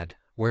I had,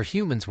 where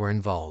humans were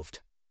involved.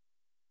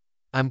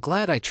 I'm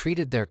glad I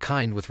treated their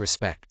kind with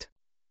respect.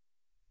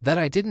 That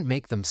I didn't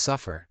make them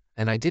suffer,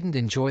 and I didn't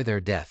enjoy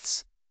their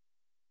deaths.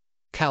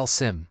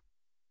 "Kalsim.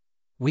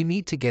 We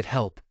need to get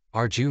help,"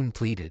 Arjun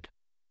pleaded.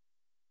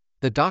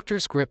 The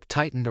doctor's grip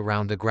tightened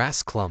around a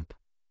grass clump.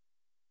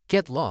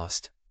 "Get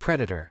lost,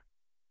 predator.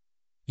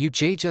 You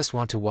just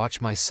want to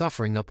watch my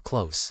suffering up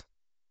close.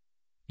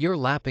 You're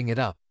lapping it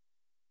up.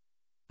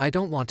 I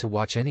don't want to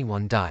watch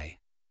anyone die.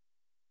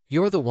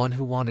 You're the one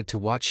who wanted to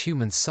watch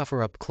humans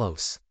suffer up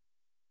close."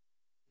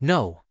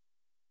 "No.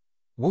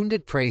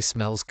 Wounded prey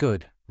smells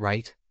good,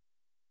 right?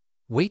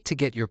 Wait to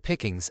get your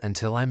pickings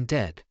until I'm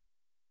dead.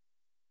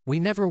 We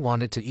never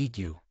wanted to eat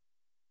you.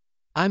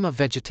 I'm a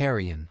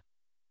vegetarian.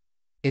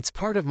 It's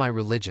part of my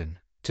religion,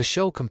 to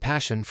show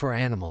compassion for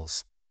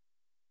animals."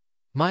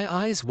 My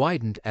eyes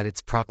widened at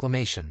its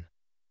proclamation.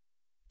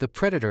 The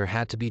predator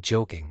had to be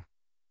joking.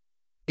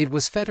 It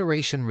was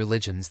Federation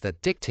religions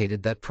that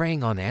dictated that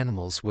preying on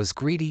animals was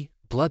greedy,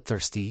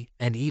 bloodthirsty,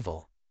 and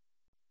evil.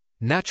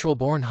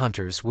 Natural-born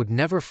hunters would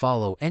never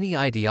follow any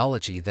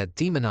ideology that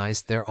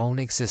demonized their own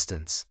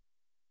existence.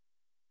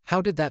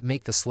 How did that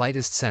make the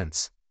slightest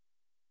sense?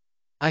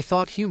 I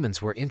thought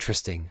humans were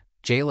interesting,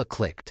 Jayla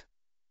clicked.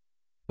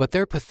 But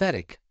they're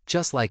pathetic,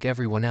 just like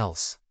everyone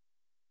else.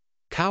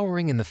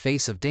 Cowering in the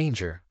face of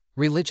danger,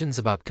 religions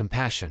about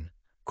compassion,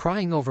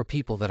 crying over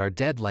people that are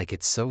dead like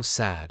it's so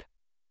sad.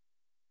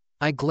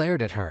 I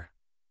glared at her.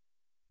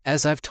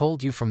 As I've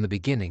told you from the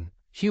beginning,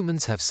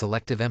 humans have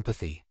selective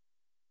empathy.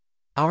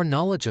 Our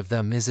knowledge of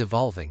them is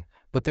evolving,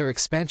 but their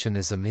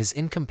expansionism is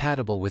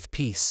incompatible with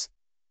peace.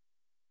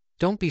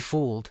 Don't be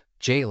fooled,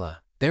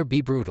 Jayla, they're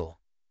brutal.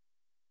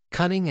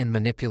 Cunning and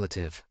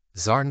manipulative,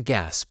 Zarn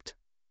gasped.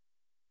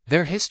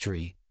 Their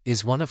history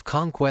is one of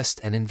conquest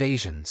and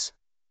invasions.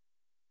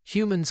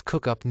 Humans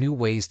cook up new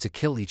ways to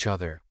kill each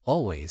other,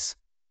 always.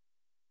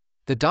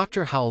 The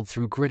doctor howled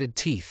through gritted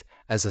teeth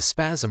as a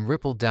spasm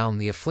rippled down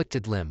the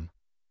afflicted limb.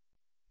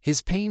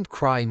 His pained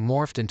cry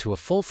morphed into a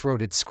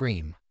full-throated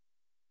scream.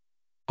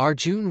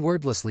 Arjun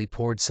wordlessly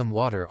poured some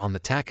water on the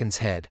Takan's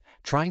head,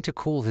 trying to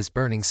cool his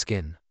burning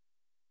skin.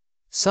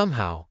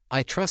 Somehow,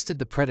 I trusted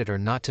the predator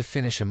not to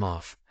finish him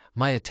off.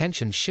 My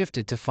attention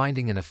shifted to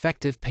finding an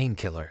effective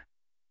painkiller.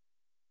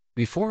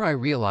 Before I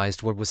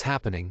realized what was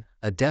happening,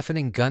 a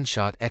deafening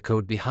gunshot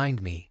echoed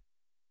behind me.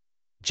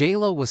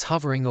 Jayla was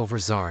hovering over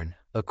Zarn,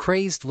 a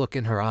crazed look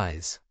in her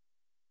eyes.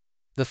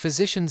 The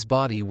physician's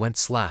body went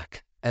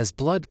slack, as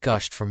blood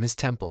gushed from his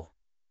temple.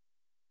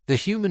 The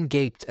human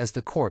gaped as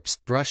the corpse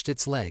brushed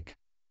its leg.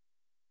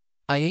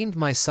 I aimed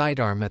my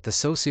sidearm at the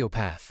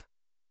sociopath.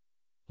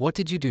 "What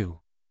did you do?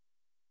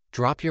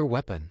 Drop your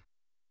weapon."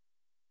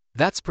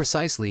 "That's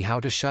precisely how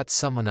to shut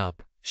someone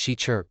up," she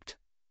chirped.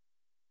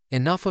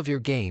 "Enough of your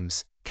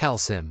games,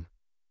 Kalsim.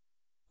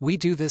 We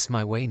do this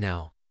my way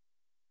now.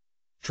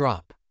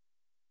 Drop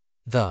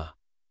the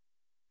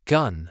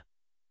gun.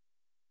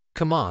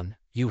 Come on,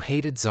 you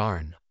hated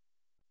Zarn."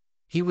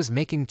 He was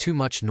making too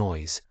much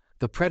noise.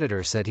 The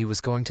predator said he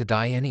was going to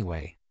die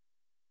anyway.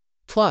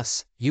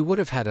 Plus, you would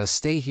have had us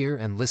stay here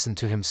and listen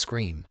to him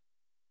scream.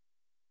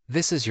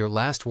 This is your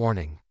last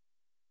warning.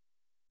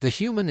 The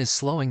human is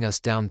slowing us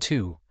down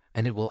too,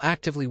 and it will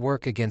actively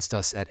work against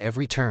us at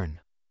every turn.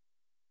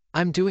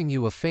 I'm doing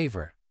you a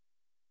favor.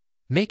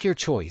 Make your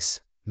choice,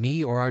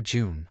 me or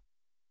Arjun."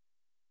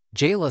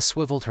 Jayla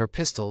swiveled her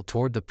pistol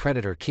toward the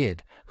predator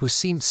kid, who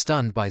seemed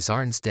stunned by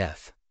Zarn's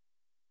death.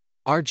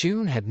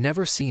 Arjun had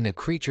never seen a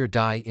creature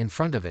die in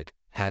front of it,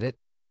 had it?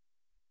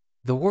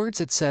 The words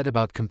it said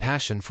about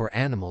compassion for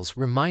animals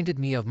reminded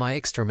me of my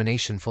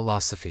extermination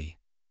philosophy.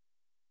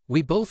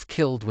 We both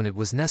killed when it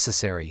was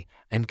necessary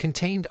and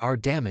contained our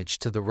damage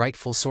to the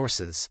rightful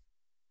sources.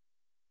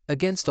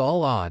 Against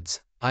all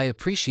odds, I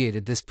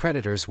appreciated this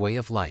predator's way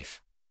of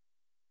life.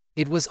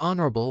 It was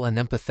honorable and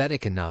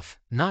empathetic enough,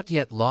 not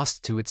yet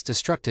lost to its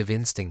destructive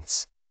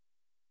instincts.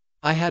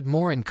 I had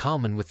more in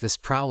common with this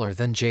prowler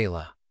than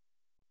Jayla.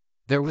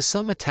 There was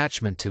some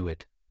attachment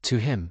to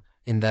him,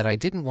 in that I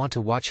didn't want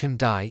to watch him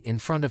die in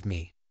front of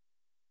me.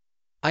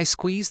 I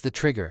squeezed the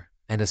trigger,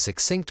 and a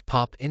succinct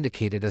pop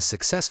indicated a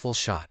successful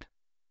shot.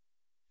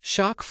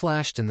 Shock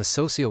flashed in the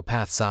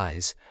sociopath's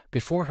eyes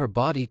before her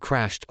body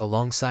crashed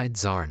alongside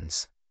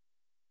Zarn's.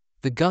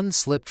 The gun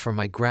slipped from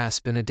my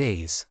grasp in a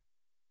daze.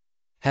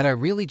 Had I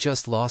really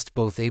just lost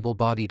both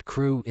able-bodied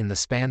crew in the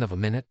span of a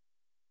minute?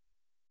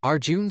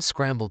 Arjun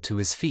scrambled to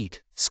his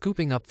feet,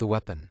 scooping up the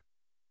weapon.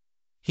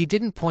 He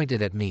didn't point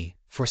it at me,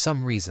 for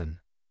some reason.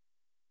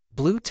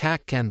 Blue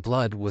tack can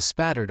blood was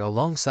spattered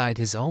alongside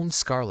his own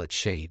scarlet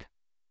shade.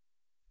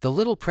 The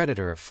little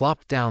predator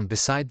flopped down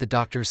beside the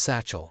doctor's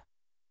satchel.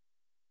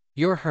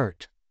 "You're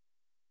hurt.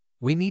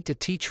 We need to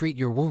treat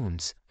your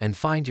wounds and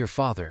find your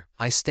father,"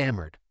 I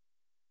stammered.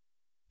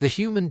 The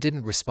human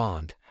didn't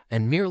respond,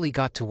 and merely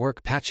got to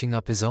work patching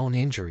up his own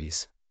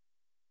injuries.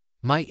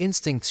 My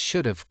instincts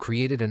should have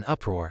created an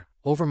uproar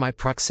over my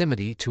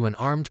proximity to an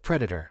armed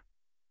predator.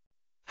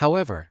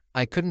 However,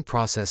 I couldn't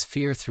process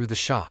fear through the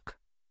shock.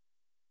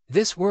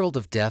 This world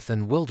of death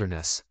and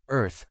wilderness,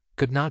 Earth,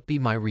 could not be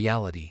my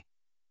reality.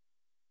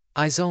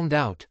 I zoned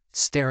out,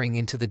 staring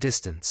into the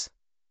distance.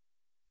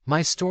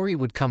 My story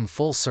would come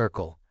full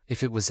circle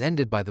if it was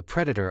ended by the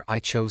predator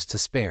I chose to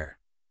spare.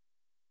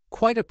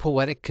 Quite a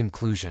poetic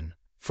conclusion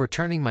for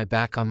turning my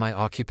back on my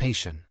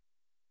occupation.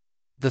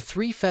 The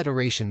 3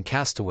 Federation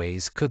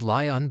castaways could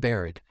lie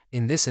unburied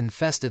in this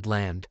infested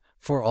land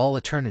for all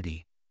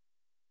eternity.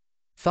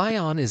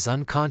 Thion is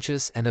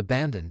unconscious and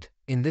abandoned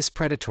in this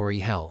predatory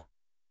hell.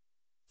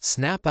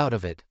 Snap out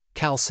of it,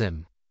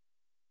 Calsim.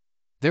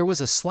 There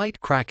was a slight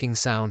cracking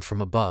sound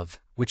from above,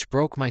 which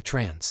broke my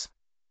trance.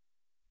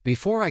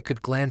 Before I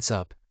could glance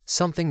up,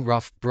 something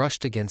rough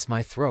brushed against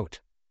my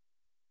throat.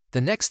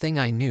 The next thing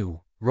I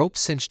knew, rope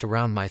cinched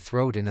around my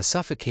throat in a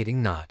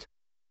suffocating knot.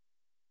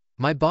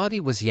 My body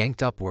was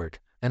yanked upward,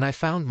 and I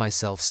found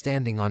myself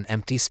standing on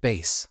empty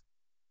space.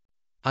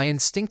 I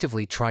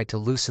instinctively tried to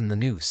loosen the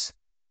noose.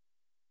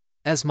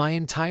 As my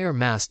entire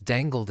mass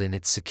dangled in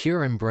its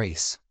secure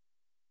embrace,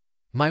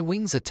 my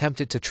wings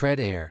attempted to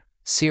tread air.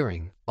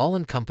 Searing,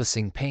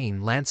 all-encompassing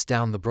pain lanced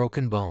down the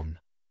broken bone.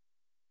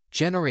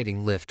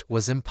 Generating lift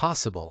was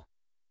impossible.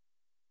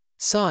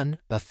 "Son,"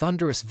 a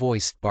thunderous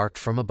voice barked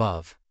from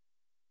above.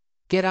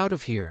 "Get out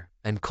of here,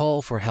 and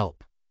call for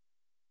help.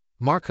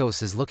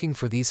 Marcos is looking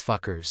for these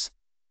fuckers."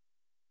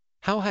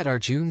 How had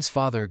Arjun's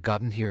father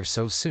gotten here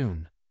so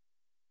soon?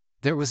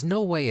 There was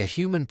no way a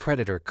human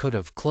predator could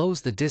have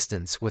closed the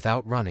distance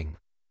without running.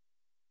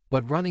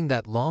 But running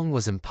that long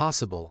was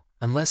impossible,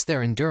 unless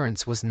their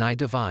endurance was nigh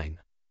divine.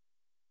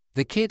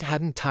 The kid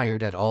hadn't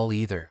tired at all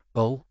either.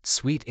 "Oh,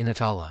 sweet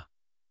Inatala."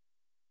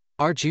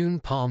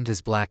 Arjun palmed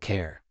his black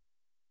hair.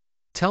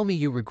 "Tell me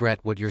you regret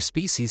what your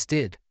species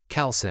did,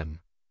 Calsim.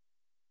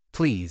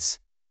 Please."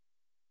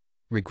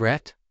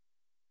 "Regret?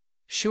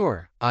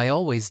 Sure, I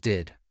always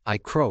did," I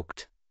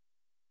croaked.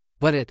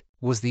 "But it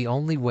was the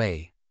only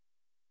way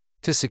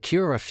to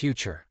secure a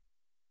future.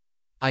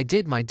 I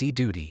did my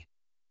duty."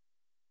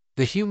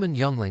 The human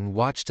youngling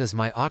watched as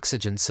my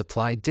oxygen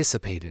supply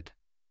dissipated.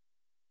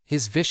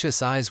 His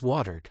vicious eyes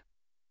watered.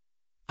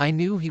 I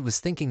knew he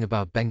was thinking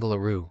about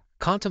Bengaluru,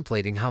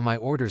 contemplating how my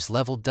orders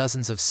leveled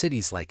dozens of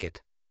cities like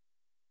it.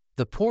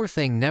 The poor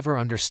thing never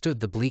understood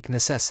the bleak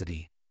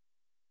necessity.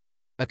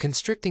 A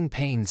constricting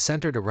pain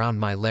centered around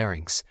my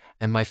larynx,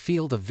 and my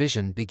field of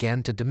vision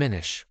began to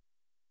diminish.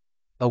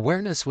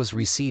 Awareness was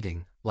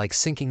receding, like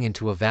sinking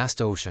into a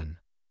vast ocean.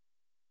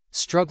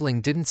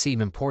 Struggling didn't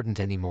seem important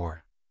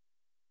anymore.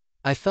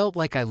 I felt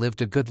like I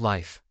lived a good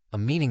life, a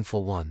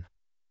meaningful one.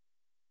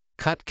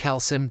 "Cut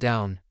Calsim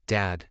down,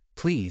 Dad,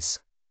 please."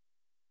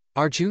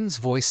 Arjun's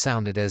voice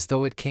sounded as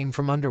though it came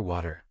from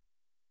underwater.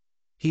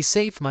 "He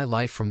saved my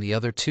life from the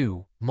other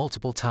 2,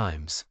 multiple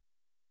times.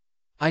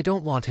 I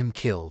don't want him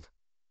killed."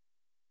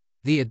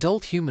 The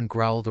adult human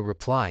growled a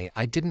reply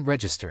I didn't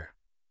register.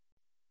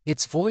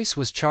 Its voice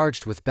was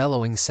charged with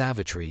bellowing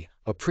savagery,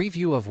 a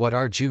preview of what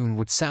Arjun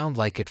would sound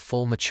like at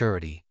full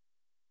maturity.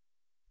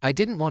 I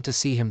didn't want to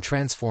see him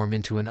transform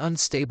into an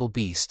unstable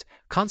beast,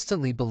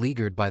 constantly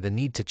beleaguered by the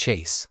need to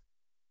chase.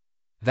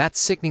 That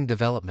sickening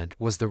development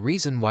was the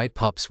reason white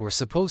pups were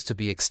supposed to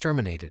be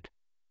exterminated.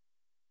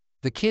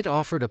 The kid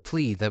offered a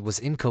plea that was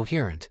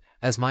incoherent,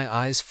 as my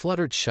eyes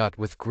fluttered shut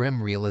with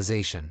grim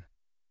realization.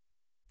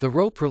 The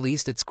rope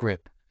released its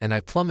grip, and I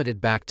plummeted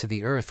back to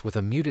the earth with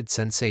a muted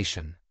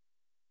sensation.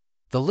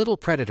 The little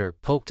predator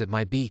poked at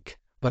my beak,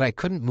 but I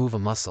couldn't move a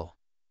muscle.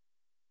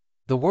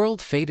 The world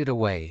faded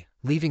away,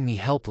 leaving me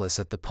helpless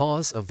at the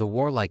paws of the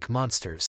warlike monsters.